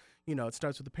parents. It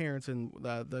starts with the parents, and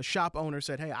the shop owner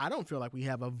said, hey, I don't feel like we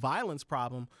have a violence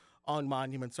problem on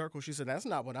Monument Circle. She said, that's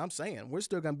not what I'm saying. We're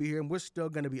still going to be here, and we're still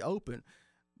going to be open.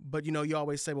 But, you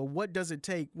always say, well, what does it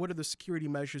take? What are the security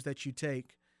measures that you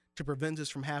take to prevent this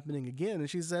from happening again? And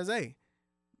she says, hey,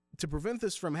 to prevent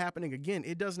this from happening again,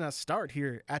 it does not start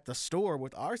here at the store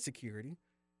with our security.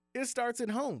 It starts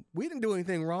at home. We didn't do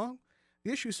anything wrong.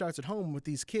 The issue starts at home with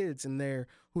these kids in there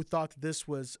who thought that this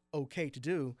was okay to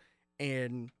do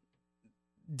and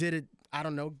did it, I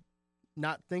don't know,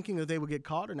 not thinking that they would get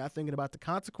caught or not thinking about the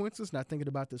consequences, not thinking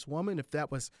about this woman, if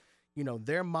that was,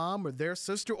 their mom or their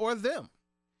sister or them.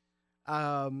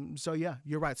 So, yeah,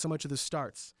 you're right. So much of this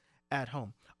starts at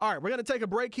home. All right, we're going to take a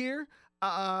break here.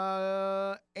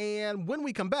 And when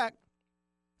we come back,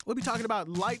 we'll be talking about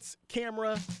Lights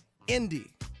Camera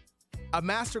Indy, a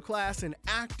masterclass in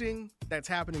acting that's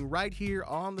happening right here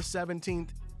on the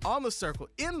 17th on the Circle,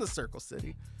 in the Circle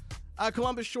City.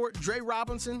 Columbus Short, Dre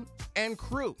Robinson, and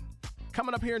crew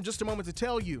coming up here in just a moment to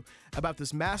tell you about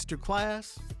this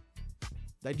masterclass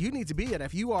that you need to be at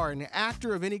if you are an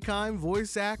actor of any kind,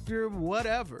 voice actor,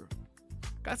 whatever.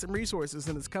 Got some resources,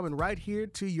 and it's coming right here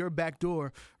to your back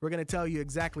door. We're going to tell you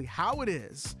exactly how it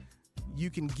is you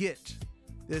can get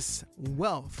this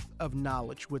wealth of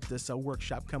knowledge with this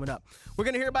workshop coming up. We're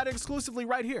going to hear about it exclusively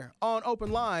right here on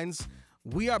Open Lines.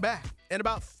 We are back in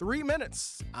about 3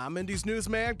 minutes. I'm Indy's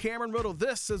newsman, Cameron Riddle.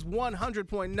 This is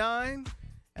 100.9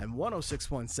 and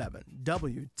 106.7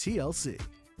 WTLC.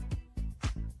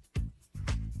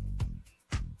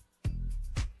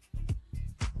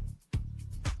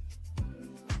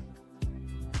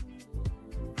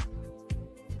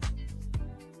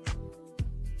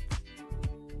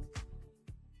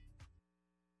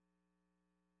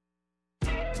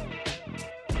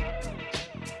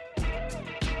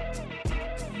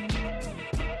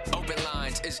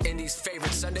 is Indy's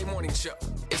favorite Sunday morning show.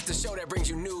 It's the show that brings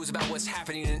you news about what's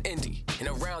happening in Indy and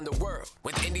around the world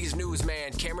with Indy's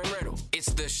newsman, Cameron Riddle.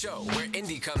 It's the show where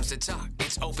Indy comes to talk.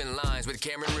 It's Open Lines with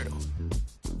Cameron Riddle.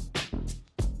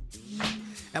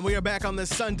 And we are back on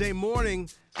this Sunday morning,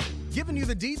 giving you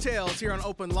the details here on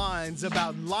Open Lines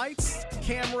about Lights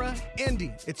Camera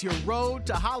Indy. It's your road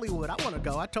to Hollywood. I want to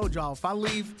go. I told y'all, if I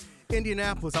leave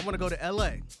Indianapolis, I want to go to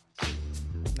L.A.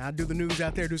 I'll do the news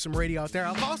out there, do some radio out there.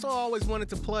 I've also always wanted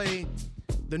to play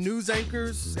the news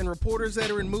anchors and reporters that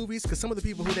are in movies, because some of the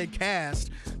people who they cast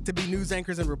to be news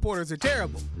anchors and reporters are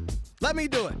terrible. Let me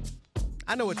do it.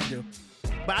 I know what to do.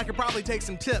 But I could probably take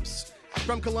some tips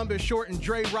from Columbus Short and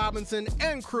Dre Robinson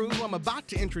and crew, who I'm about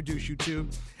to introduce you to,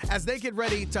 as they get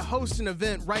ready to host an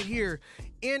event right here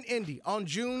in Indy on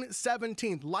June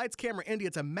 17th. Lights Camera Indy.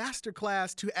 It's a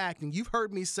masterclass to acting. You've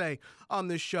heard me say on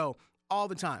this show all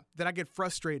the time that I get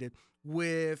frustrated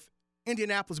with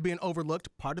Indianapolis being overlooked.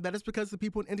 Part of that is because the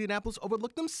people in Indianapolis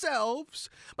overlook themselves.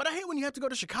 But I hate when you have to go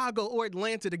to Chicago or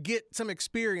Atlanta to get some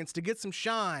experience, to get some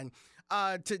shine,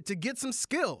 to get some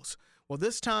skills. Well,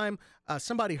 this time,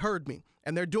 somebody heard me,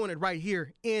 and they're doing it right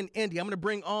here in Indy. I'm going to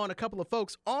bring on a couple of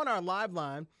folks on our live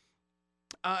line,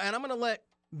 and I'm going to let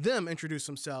them introduce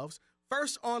themselves.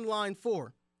 First on line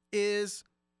 4 is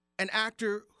an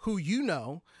actor who you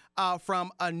know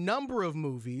from a number of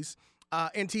movies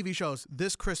and TV shows.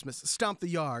 This Christmas, Stomp the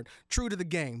Yard, True to the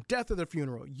Game, Death of the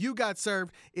Funeral, You Got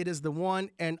Served. It is the one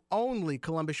and only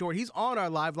Columbus Short. He's on our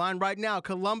live line right now.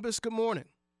 Columbus, good morning.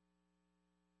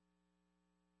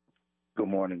 Good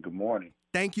morning. Good morning.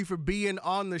 Thank you for being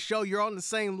on the show. You're on the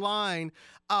same line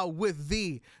with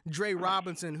the Dre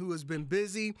Robinson, who has been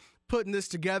busy putting this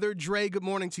together. Dre, good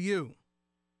morning to you.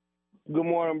 Good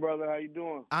morning, brother. How you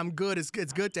doing? I'm good. It's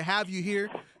good to have you here.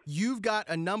 You've got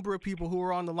a number of people who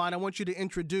are on the line. I want you to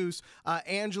introduce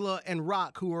Angela and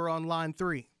Rock, who are on line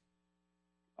 3.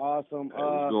 Awesome. Hey,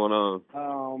 what's going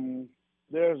on?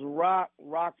 There's Rock.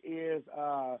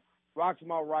 Rock's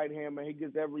my right hand man. He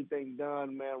gets everything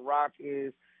done, man. Rock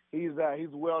he's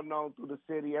well known through the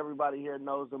city. Everybody here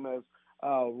knows him as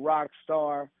Rock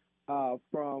Star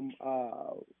from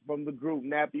the group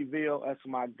Nappyville. That's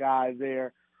my guy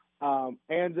there.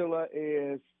 Angela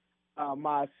is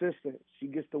my assistant. She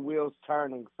gets the wheels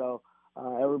turning. So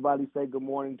everybody say good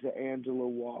morning to Angela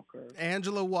Walker.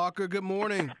 Angela Walker, good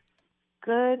morning.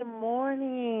 Good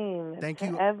morning. Thank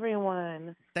you,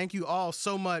 everyone. Thank you all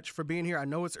so much for being here. I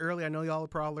know it's early. I know y'all are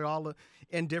probably all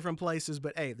in different places,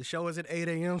 but hey, the show is at 8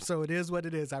 a.m., so it is what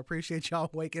it is. I appreciate y'all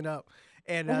waking up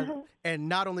and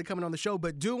not only coming on the show,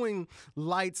 but doing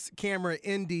Lights Camera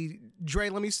Indy. Dre,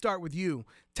 let me start with you.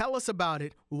 Tell us about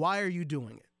it. Why are you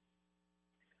doing it?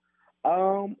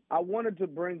 I wanted to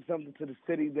bring something to the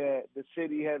city that the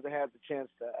city hasn't had the chance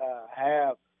to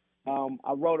have.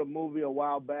 I wrote a movie a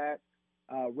while back.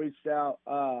 Reached out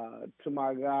to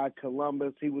my guy,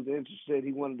 Columbus. He was interested.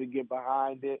 He wanted to get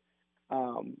behind it.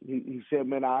 He said,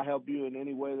 man, I'll help you in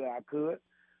any way that I could.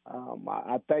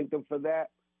 I thanked him for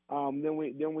that. Then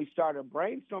we started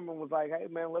brainstorming, was like, hey,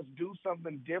 man, let's do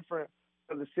something different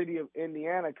for the city of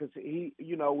Indiana, because we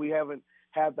haven't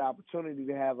had the opportunity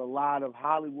to have a lot of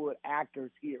Hollywood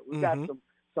actors here. We got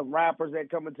some rappers that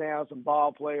come in town, some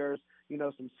ball players,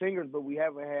 some singers, but we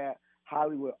haven't had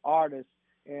Hollywood artists.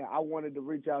 And I wanted to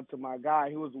reach out to my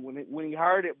guy. He was when he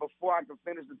heard it, before I could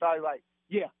finish the thought, he's like,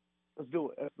 "Yeah, let's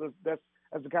do it." That's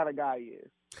the kind of guy he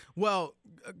is. Well,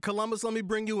 Columbus, let me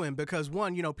bring you in because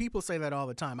one, people say that all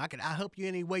the time. I'll help you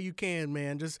any way you can,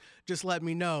 man. Just let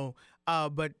me know.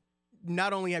 But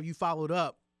not only have you followed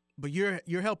up, but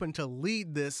you're helping to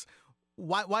lead this.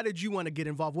 Why did you want to get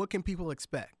involved? What can people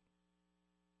expect?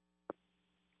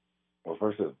 Well,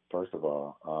 first of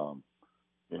all.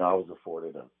 I was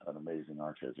afforded an amazing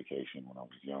arts education when I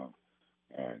was young,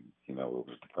 and, it was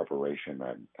the preparation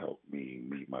that helped me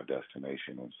meet my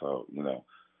destination. And so,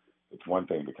 it's one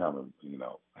thing to come and,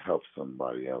 help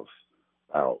somebody else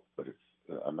out, but it's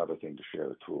another thing to share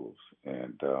the tools.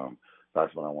 And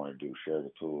that's what I want to do, share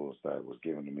the tools that was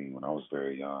given to me when I was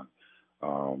very young.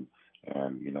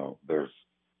 There's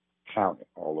talent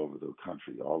all over the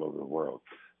country, all over the world,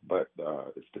 but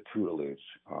it's the tutelage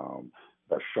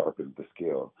that sharpens the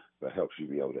skill that helps you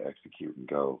be able to execute and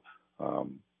go,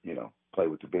 play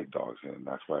with the big dogs. And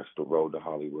that's why it's the road to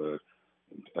Hollywood,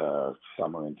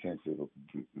 summer intensive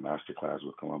masterclass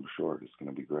with Columbus Short. It's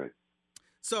going to be great.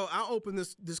 So I'll open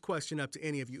this question up to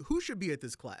any of you. Who should be at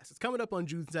this class? It's coming up on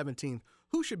June 17th.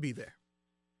 Who should be there?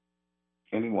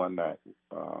 Anyone and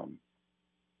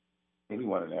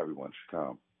everyone should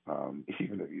come,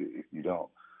 even if you don't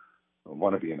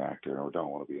want to be an actor or don't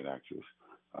want to be an actress.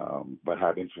 but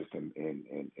have interest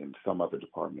in some other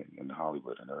department in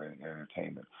Hollywood and or in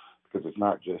entertainment, because it's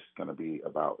not just going to be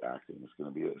about acting. It's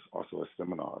going to be also a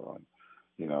seminar on,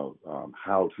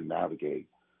 how to navigate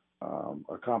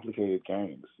a complicated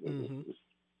game.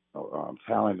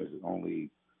 Talent is only,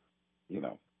 10%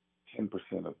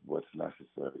 of what's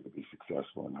necessary to be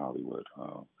successful in Hollywood.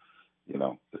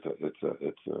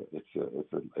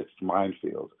 It's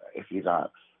minefield if you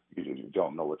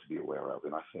don't know what to be aware of.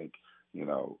 And I think,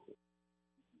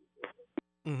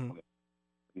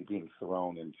 being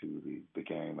thrown into the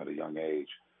game at a young age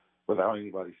without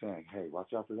anybody saying, "Hey,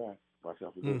 watch out for that. Watch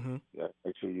out for this." Yeah,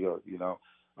 make sure to be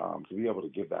able to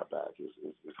give that back is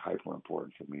hyper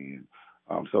important for me.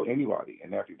 And so anybody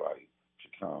and everybody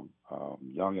should come,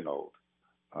 young and old,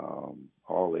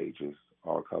 all ages,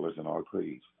 all colors, and all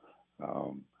creeds.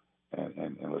 And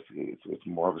let's see, it's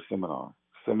more of a seminar,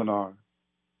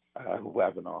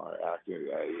 webinar, actor.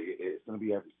 It's going to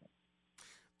be everything.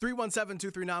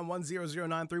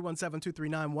 317-239-1009,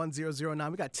 317-239-1009.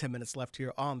 We got 10 minutes left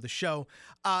here on the show.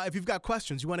 If you've got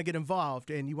questions, you want to get involved,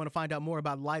 and you want to find out more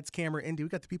about Lights Camera Indy, we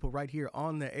got the people right here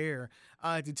on the air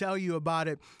to tell you about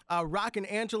it. Rock and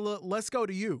Angela, let's go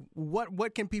to you.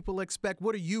 What can people expect?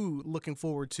 What are you looking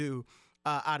forward to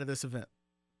out of this event?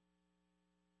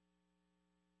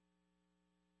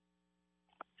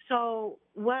 So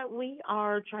what we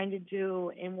are trying to do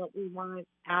and what we want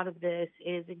out of this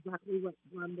is exactly what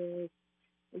Brenda,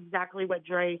 exactly what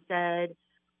Dre said.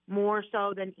 More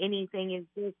so than anything is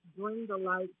just bring the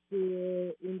light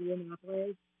to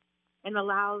Indianapolis and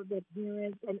allow the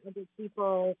parents and other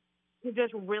people to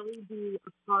just really be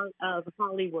a part of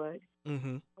Hollywood.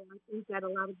 Mm-hmm. I think that a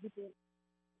lot of people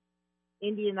in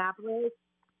Indianapolis,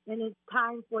 and it's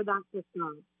time for that to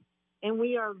stop. And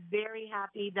we are very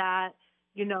happy that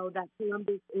that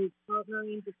Columbus is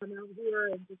partnering to come out here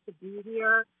and just to be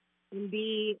here and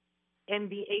be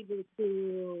able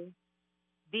to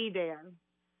be there.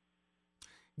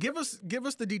 Give us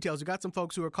the details. We got some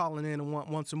folks who are calling in and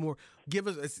want some more. Give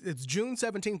us. It's June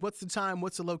 17th. What's the time?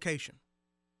 What's the location?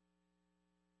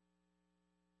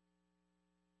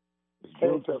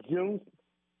 June.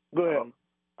 Go ahead.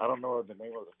 I don't know the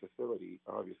name of the facility.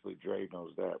 Obviously, Dre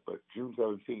knows that. But June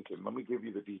 17th, and let me give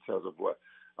you the details of what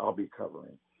I'll be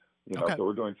covering. Okay. So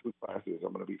we're doing 2 classes.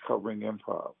 I'm going to be covering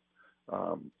improv.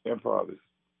 Improv is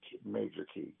major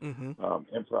key. Mm-hmm.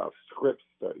 Improv script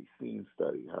study, scene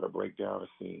study, how to break down a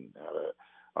scene, how to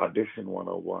audition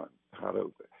 101, how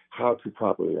to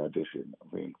properly audition. I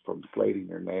mean, from slating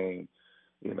your name,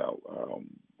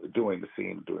 doing the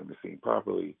scene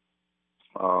properly,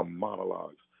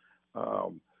 monologues.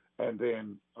 And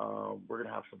then we're going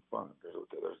to have some fun. There's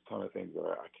a ton of things that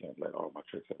I can't let all my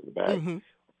tricks out of the bag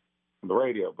on the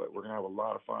radio, but we're going to have a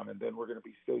lot of fun. And then we're going to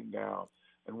be sitting down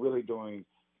and really doing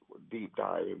deep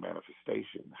dive and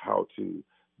manifestation, how to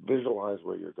visualize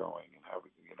where you're going and how,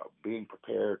 being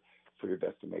prepared for your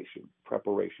destination,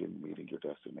 preparation, meeting your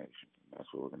destination. And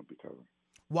that's what we're going to be covering.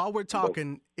 While we're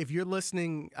talking, if you're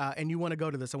listening and you want to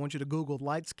go to this, I want you to Google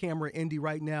Lights Camera Indy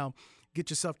right now. Get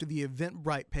yourself to the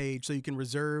Eventbrite page so you can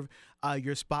reserve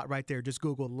your spot right there. Just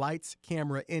Google Lights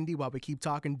Camera Indy while we keep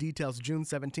talking. Details June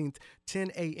 17th,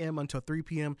 10 a.m. until 3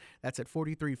 p.m. That's at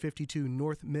 4352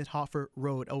 North Midhofer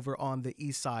Road over on the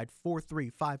east side,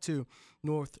 4352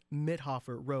 North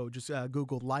Midhofer Road. Just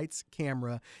Google Lights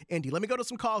Camera Indy. Let me go to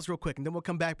some calls real quick, and then we'll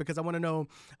come back because I want to know,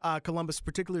 Columbus,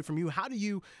 particularly from you, how do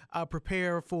you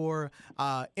prepare for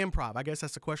improv? I guess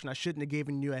that's a question I shouldn't have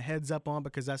given you a heads up on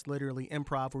because that's literally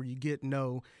improv where you get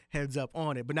no heads up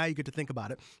on it. But now you get to think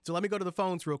about it. So let me go to the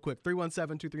phones real quick.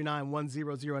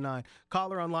 317-239-1009.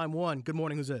 Caller on line 1. Good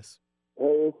morning. Who's this? Hey,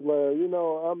 it's Larry.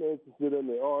 I'm interested in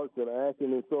the arts and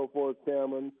acting and so forth,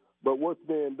 Cameron. But what's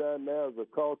being done now is a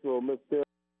cultural mistake.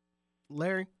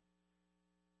 Larry,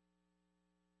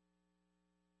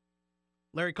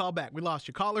 call back. We lost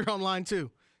you. Caller on line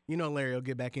 2. Larry will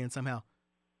get back in somehow.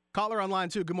 Caller on line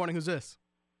 2. Good morning. Who's this?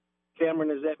 Cameron,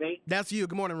 is that me? That's you.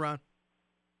 Good morning, Ron.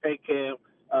 Hey, Cam,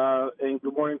 and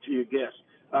good morning to your guests.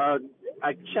 I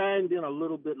chimed in a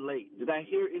little bit late. Did I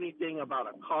hear anything about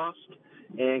a cost?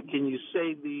 And can you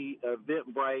say the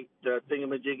Eventbrite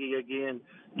thingamajiggy again?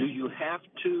 Do you have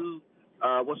to,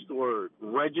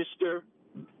 register,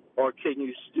 or can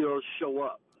you still show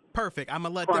up? Perfect. I'm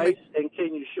going to let Price, and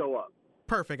can you show up?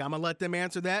 Perfect. I'm going to let them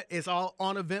answer that. It's all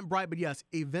on Eventbrite, but yes,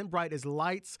 Eventbrite is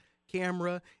Lights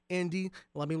Camera Indy.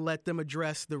 Let me let them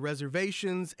address the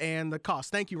reservations and the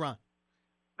cost. Thank you, Ron.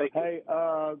 Hey,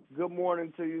 good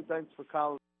morning to you. Thanks for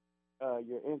calling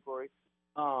your inquiry.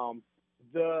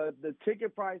 The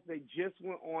ticket price, they just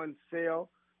went on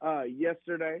sale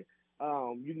yesterday.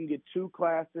 You can get 2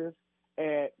 classes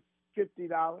at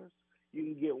 $50, You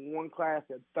can get one class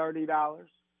at $30.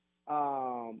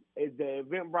 The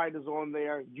Eventbrite is on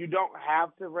there. You don't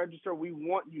have to register. We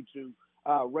want you to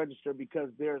register because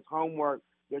there's homework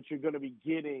that you're going to be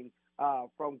getting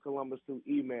from Columbus through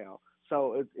email.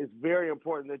 So it's very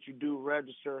important that you do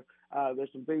register.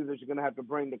 There's some things that you're going to have to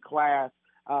bring to class.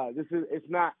 It's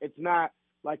not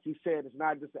like you said, it's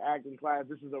not just an acting class.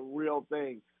 This is a real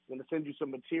thing. I'm going to send you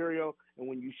some material, and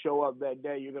when you show up that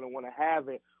day, you're going to want to have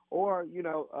it. Or,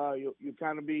 you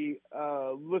kind of be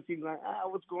looking like,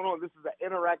 what's going on? This is an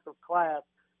interactive class,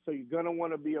 so you're going to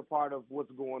want to be a part of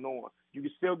what's going on. You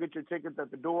can still get your tickets at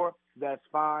the door. That's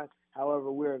fine.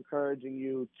 However, we're encouraging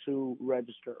you to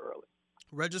register early.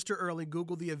 Register early.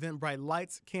 Google the Eventbrite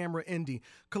Lights Camera Indy.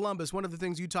 Columbus, one of the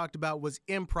things you talked about was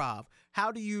improv.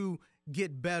 How do you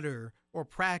get better or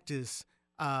practice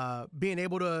being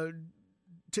able to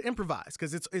improvise?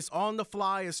 Because it's on the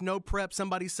fly. It's no prep.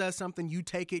 Somebody says something, you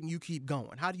take it and you keep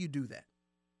going. How do you do that?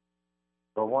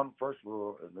 Well, first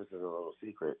rule, and this is a little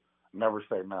secret, never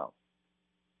say no.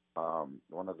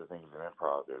 One of the things in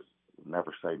improv is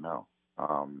never say no,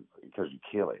 because you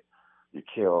kill it. You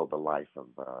kill the life of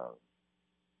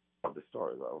the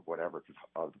story, of whatever,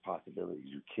 of the possibilities.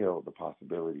 You kill the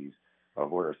possibilities of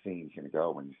where a scene can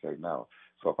go when you say no.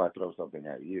 So if I throw something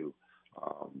at you,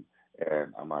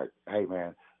 and I'm like, hey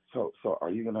man, so are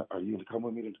you gonna come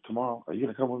with me tomorrow? Are you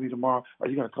gonna come with me tomorrow? Are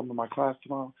you gonna come to my class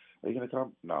tomorrow? Are you gonna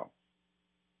come? No.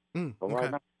 But okay.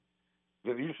 right now,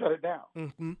 you shut it down.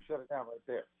 Mm-hmm. Shut it down right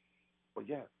there. Well,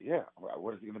 yeah.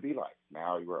 What is it gonna be like?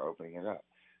 Now you are opening it up.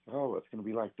 Oh, it's gonna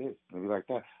be like this. It's gonna be like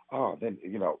that. Oh, then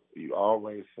you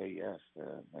always say yes,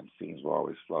 and scenes will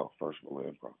always flow. First rule of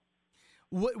improv.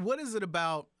 What is it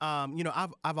about?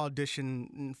 I've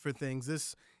auditioned for things.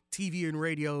 This TV and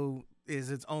radio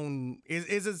is its own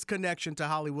is its connection to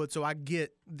Hollywood, so I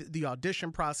get the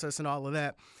audition process and all of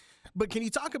that. But can you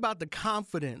talk about the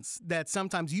confidence that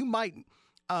sometimes you might,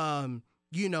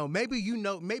 maybe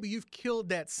you've killed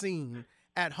that scene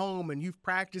at home and you've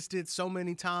practiced it so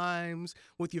many times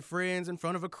with your friends in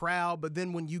front of a crowd, but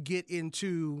then when you get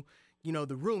into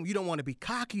the room, you don't want to be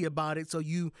cocky about it, so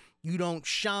you don't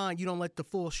shine, you don't let the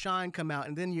full shine come out,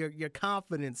 and then your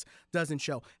confidence doesn't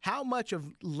show. How much of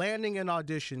landing an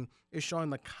audition is showing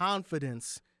the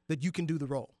confidence that you can do the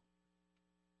role?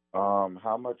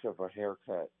 How much of a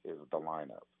haircut is the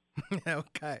lineup?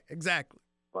 Okay, exactly.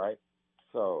 Right?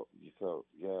 So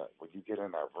yeah, when you get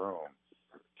in that room,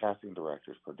 casting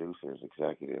directors, producers,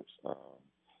 executives,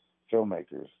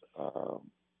 filmmakers,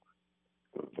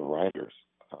 the writers,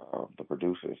 the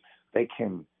producers, they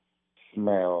can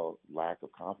smell lack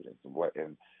of confidence.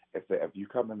 And if you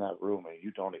come in that room and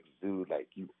you don't exude like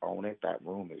you own it, that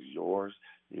room is yours.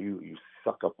 You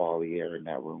suck up all the air in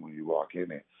that room when you walk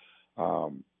in it.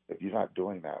 If you're not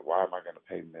doing that, why am I going to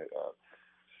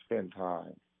spend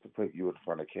time to put you in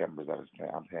front of cameras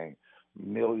I'm paying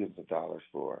millions of dollars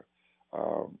for,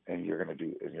 and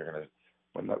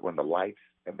when the lights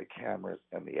and the cameras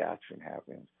and the action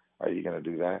happens, are you going to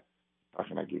do that? How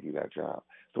can I give you that job?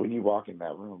 So when you walk in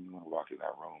that room, you want to walk in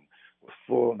that room with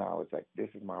full knowledge, like this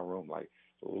is my room, like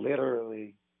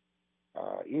literally,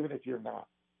 even if you're not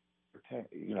pretend,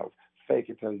 fake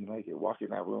it till you make it. Walk in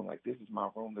that room like this is my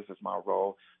room, this is my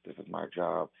role, this is my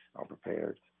job. I'm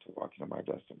prepared to walk into my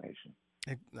destination.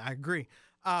 I agree.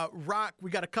 Rock, we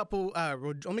got a couple. Let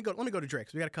me go to Dre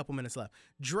because we got a couple minutes left.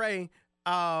 Dre,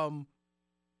 can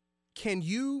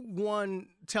you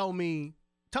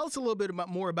tell us a little bit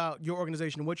more about your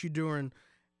organization and what you're doing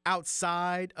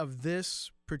outside of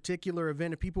this particular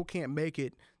event? If people can't make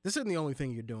it, this isn't the only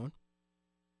thing you're doing.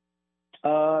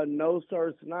 No, sir,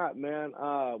 it's not, man.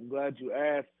 I'm glad you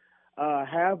asked.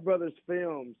 Half Brothers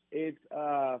Films,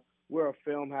 we're a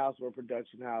film house, we're a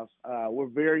production house. We're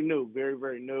very new, very,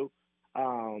 very new.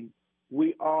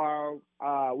 We've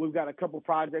got a couple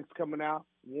projects coming out,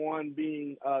 one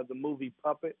being the movie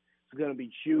Puppet. It's going to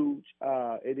be huge.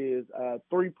 It is a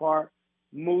 3-part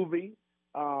movie,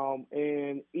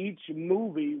 and each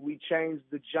movie we changed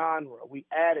the genre. We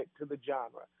added to the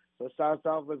genre. So it starts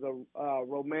off as a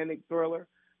romantic thriller,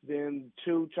 then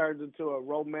 2 turns into a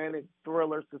romantic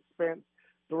thriller suspense,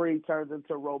 3 turns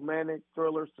into romantic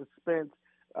thriller suspense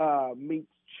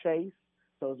meets chase.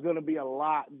 So it's going to be a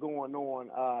lot going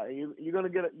on. You're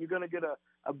going to get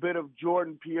a bit of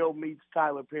Jordan Peele meets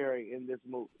Tyler Perry in this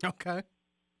movie. Okay.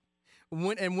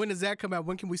 When does that come out?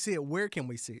 When can we see it? Where can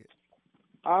we see it?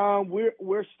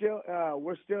 We're still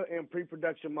in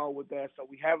pre-production mode with that, so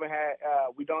we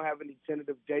don't have any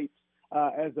tentative dates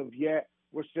as of yet.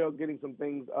 We're still getting some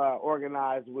things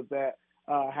organized with that.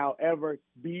 However,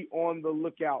 be on the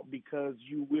lookout because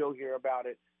you will hear about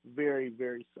it very,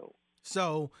 very soon.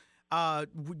 So,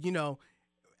 You know,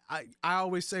 I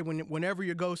always say whenever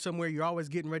you go somewhere, you're always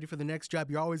getting ready for the next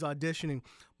job. You're always auditioning.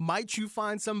 Might you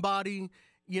find somebody,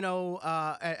 you know,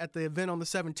 at the event on the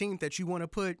 17th that you want to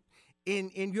put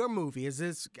in your movie? Is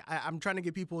this? I'm trying to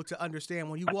get people to understand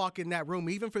when you walk in that room,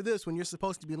 even for this, when you're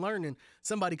supposed to be learning,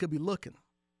 somebody could be looking.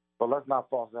 Well, let's not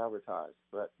false advertise.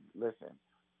 But listen,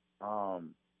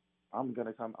 I'm coming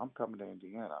to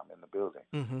Indiana. I'm in the building.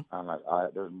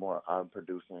 Mm-hmm. There's more. I'm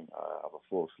producing. I have a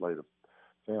full slate of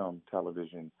film,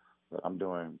 television that I'm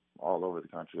doing all over the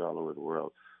country, all over the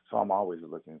world. So I'm always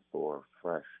looking for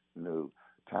fresh, new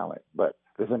talent. But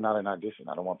this is not an audition.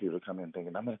 I don't want people to come in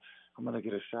thinking I'm gonna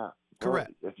get a shot.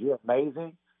 Correct. Well, if you're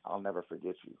amazing, I'll never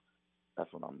forget you.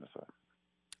 That's what I'm gonna say.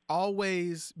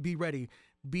 Always be ready.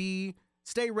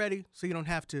 Stay ready so you don't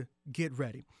have to get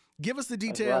ready. Give us the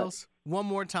details one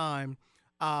more time,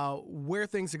 where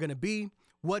things are going to be,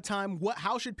 what time,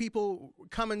 how should people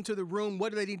come into the room,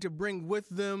 what do they need to bring with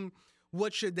them,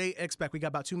 what should they expect? We got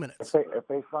about 2 minutes. If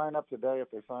they sign up today,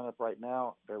 if they sign up right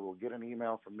now, they will get an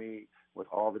email from me with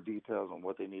all the details on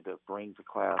what they need to bring to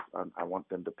class. I want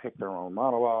them to pick their own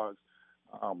monologues.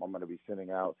 I'm going to be sending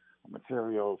out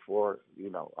material for,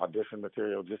 audition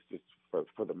material just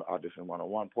for the audition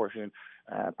 101 portion.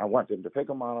 And I want them to pick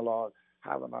a monologue,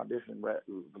 have an audition,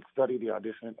 study the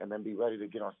audition, and then be ready to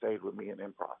get on stage with me and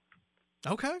improv.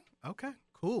 Okay.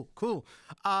 Cool.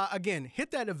 Again,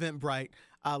 hit that Eventbrite,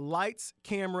 Lights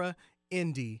Camera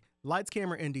Indy. Lights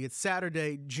Camera Indy. It's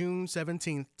Saturday, June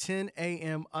 17th, 10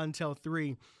 a.m. until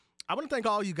 3. I want to thank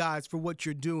all you guys for what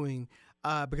you're doing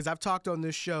because I've talked on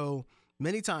this show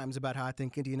many times about how I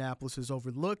think Indianapolis is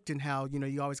overlooked and how,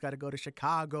 you always got to go to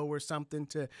Chicago or something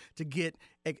to get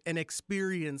an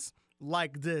experience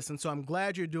like this. And so I'm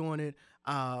glad you're doing it.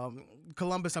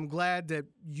 Columbus, I'm glad that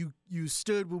you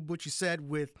stood with what you said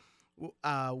with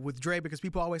Dre, because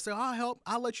people always say, I'll help,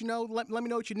 I'll let you know, let me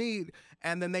know what you need.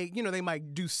 And then they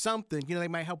might do something, they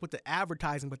might help with the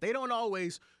advertising, but they don't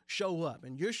always show up.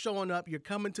 And you're showing up, you're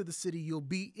coming to the city, you'll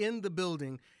be in the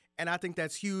building. And I think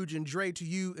that's huge. And Dre, to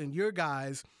you and your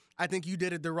guys, I think you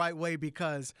did it the right way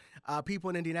because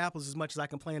people in Indianapolis, as much as I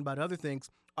complain about other things,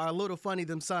 are a little funny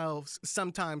themselves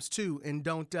sometimes too and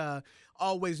don't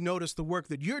always notice the work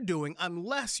that you're doing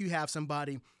unless you have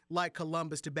somebody like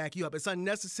Columbus to back you up. It's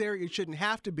unnecessary. It shouldn't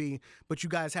have to be, but you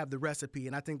guys have the recipe.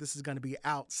 And I think this is going to be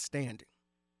outstanding.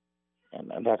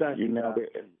 And that's,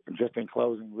 just in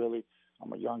closing, really,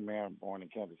 I'm a young man born in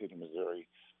Kansas City, Missouri,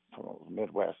 from a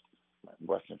Midwest,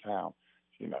 Western town.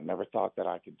 Never thought that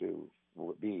I could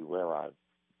be where I've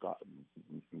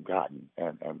gotten.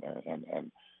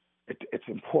 And it's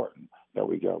important that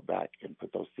we go back and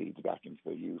put those seeds back into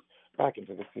the youth, back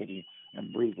into the city,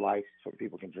 and breathe life so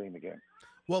people can dream again.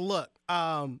 Well, look,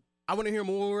 I want to hear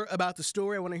more about the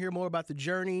story. I want to hear more about the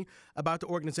journey, about the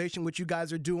organization, what you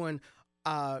guys are doing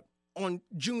on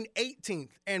June 18th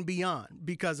and beyond.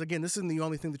 Because, again, this isn't the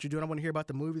only thing that you're doing. I want to hear about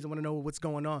the movies. I want to know what's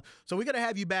going on. So we got to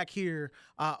have you back here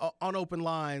on Open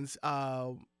Lines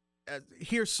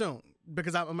here soon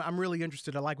because I'm really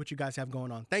interested. I like what you guys have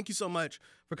going on. Thank you so much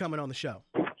for coming on the show.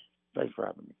 Thanks for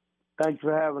having me. Thanks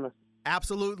for having us.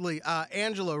 Absolutely.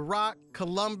 Angela, Rock,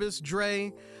 Columbus,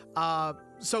 Dre,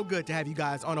 so good to have you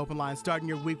guys on Open Lines, starting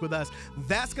your week with us.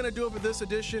 That's going to do it for this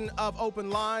edition of Open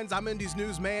Lines. I'm Indy's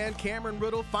newsman, Cameron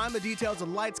Riddle. Find the details of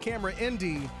Lights Camera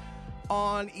Indy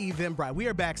on Eventbrite. We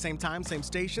are back same time, same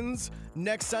stations,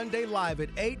 next Sunday live at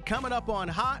 8. Coming up on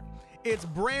Hot, it's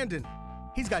Brandon.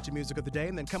 He's got your music of the day.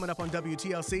 And then coming up on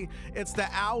WTLC, it's the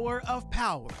Hour of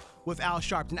Power with Al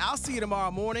Sharpton. I'll see you tomorrow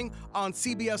morning on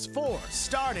CBS 4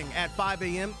 starting at 5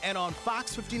 a.m. and on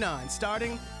Fox 59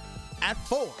 starting at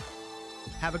 4.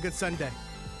 Have a good Sunday.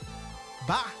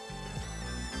 Bye.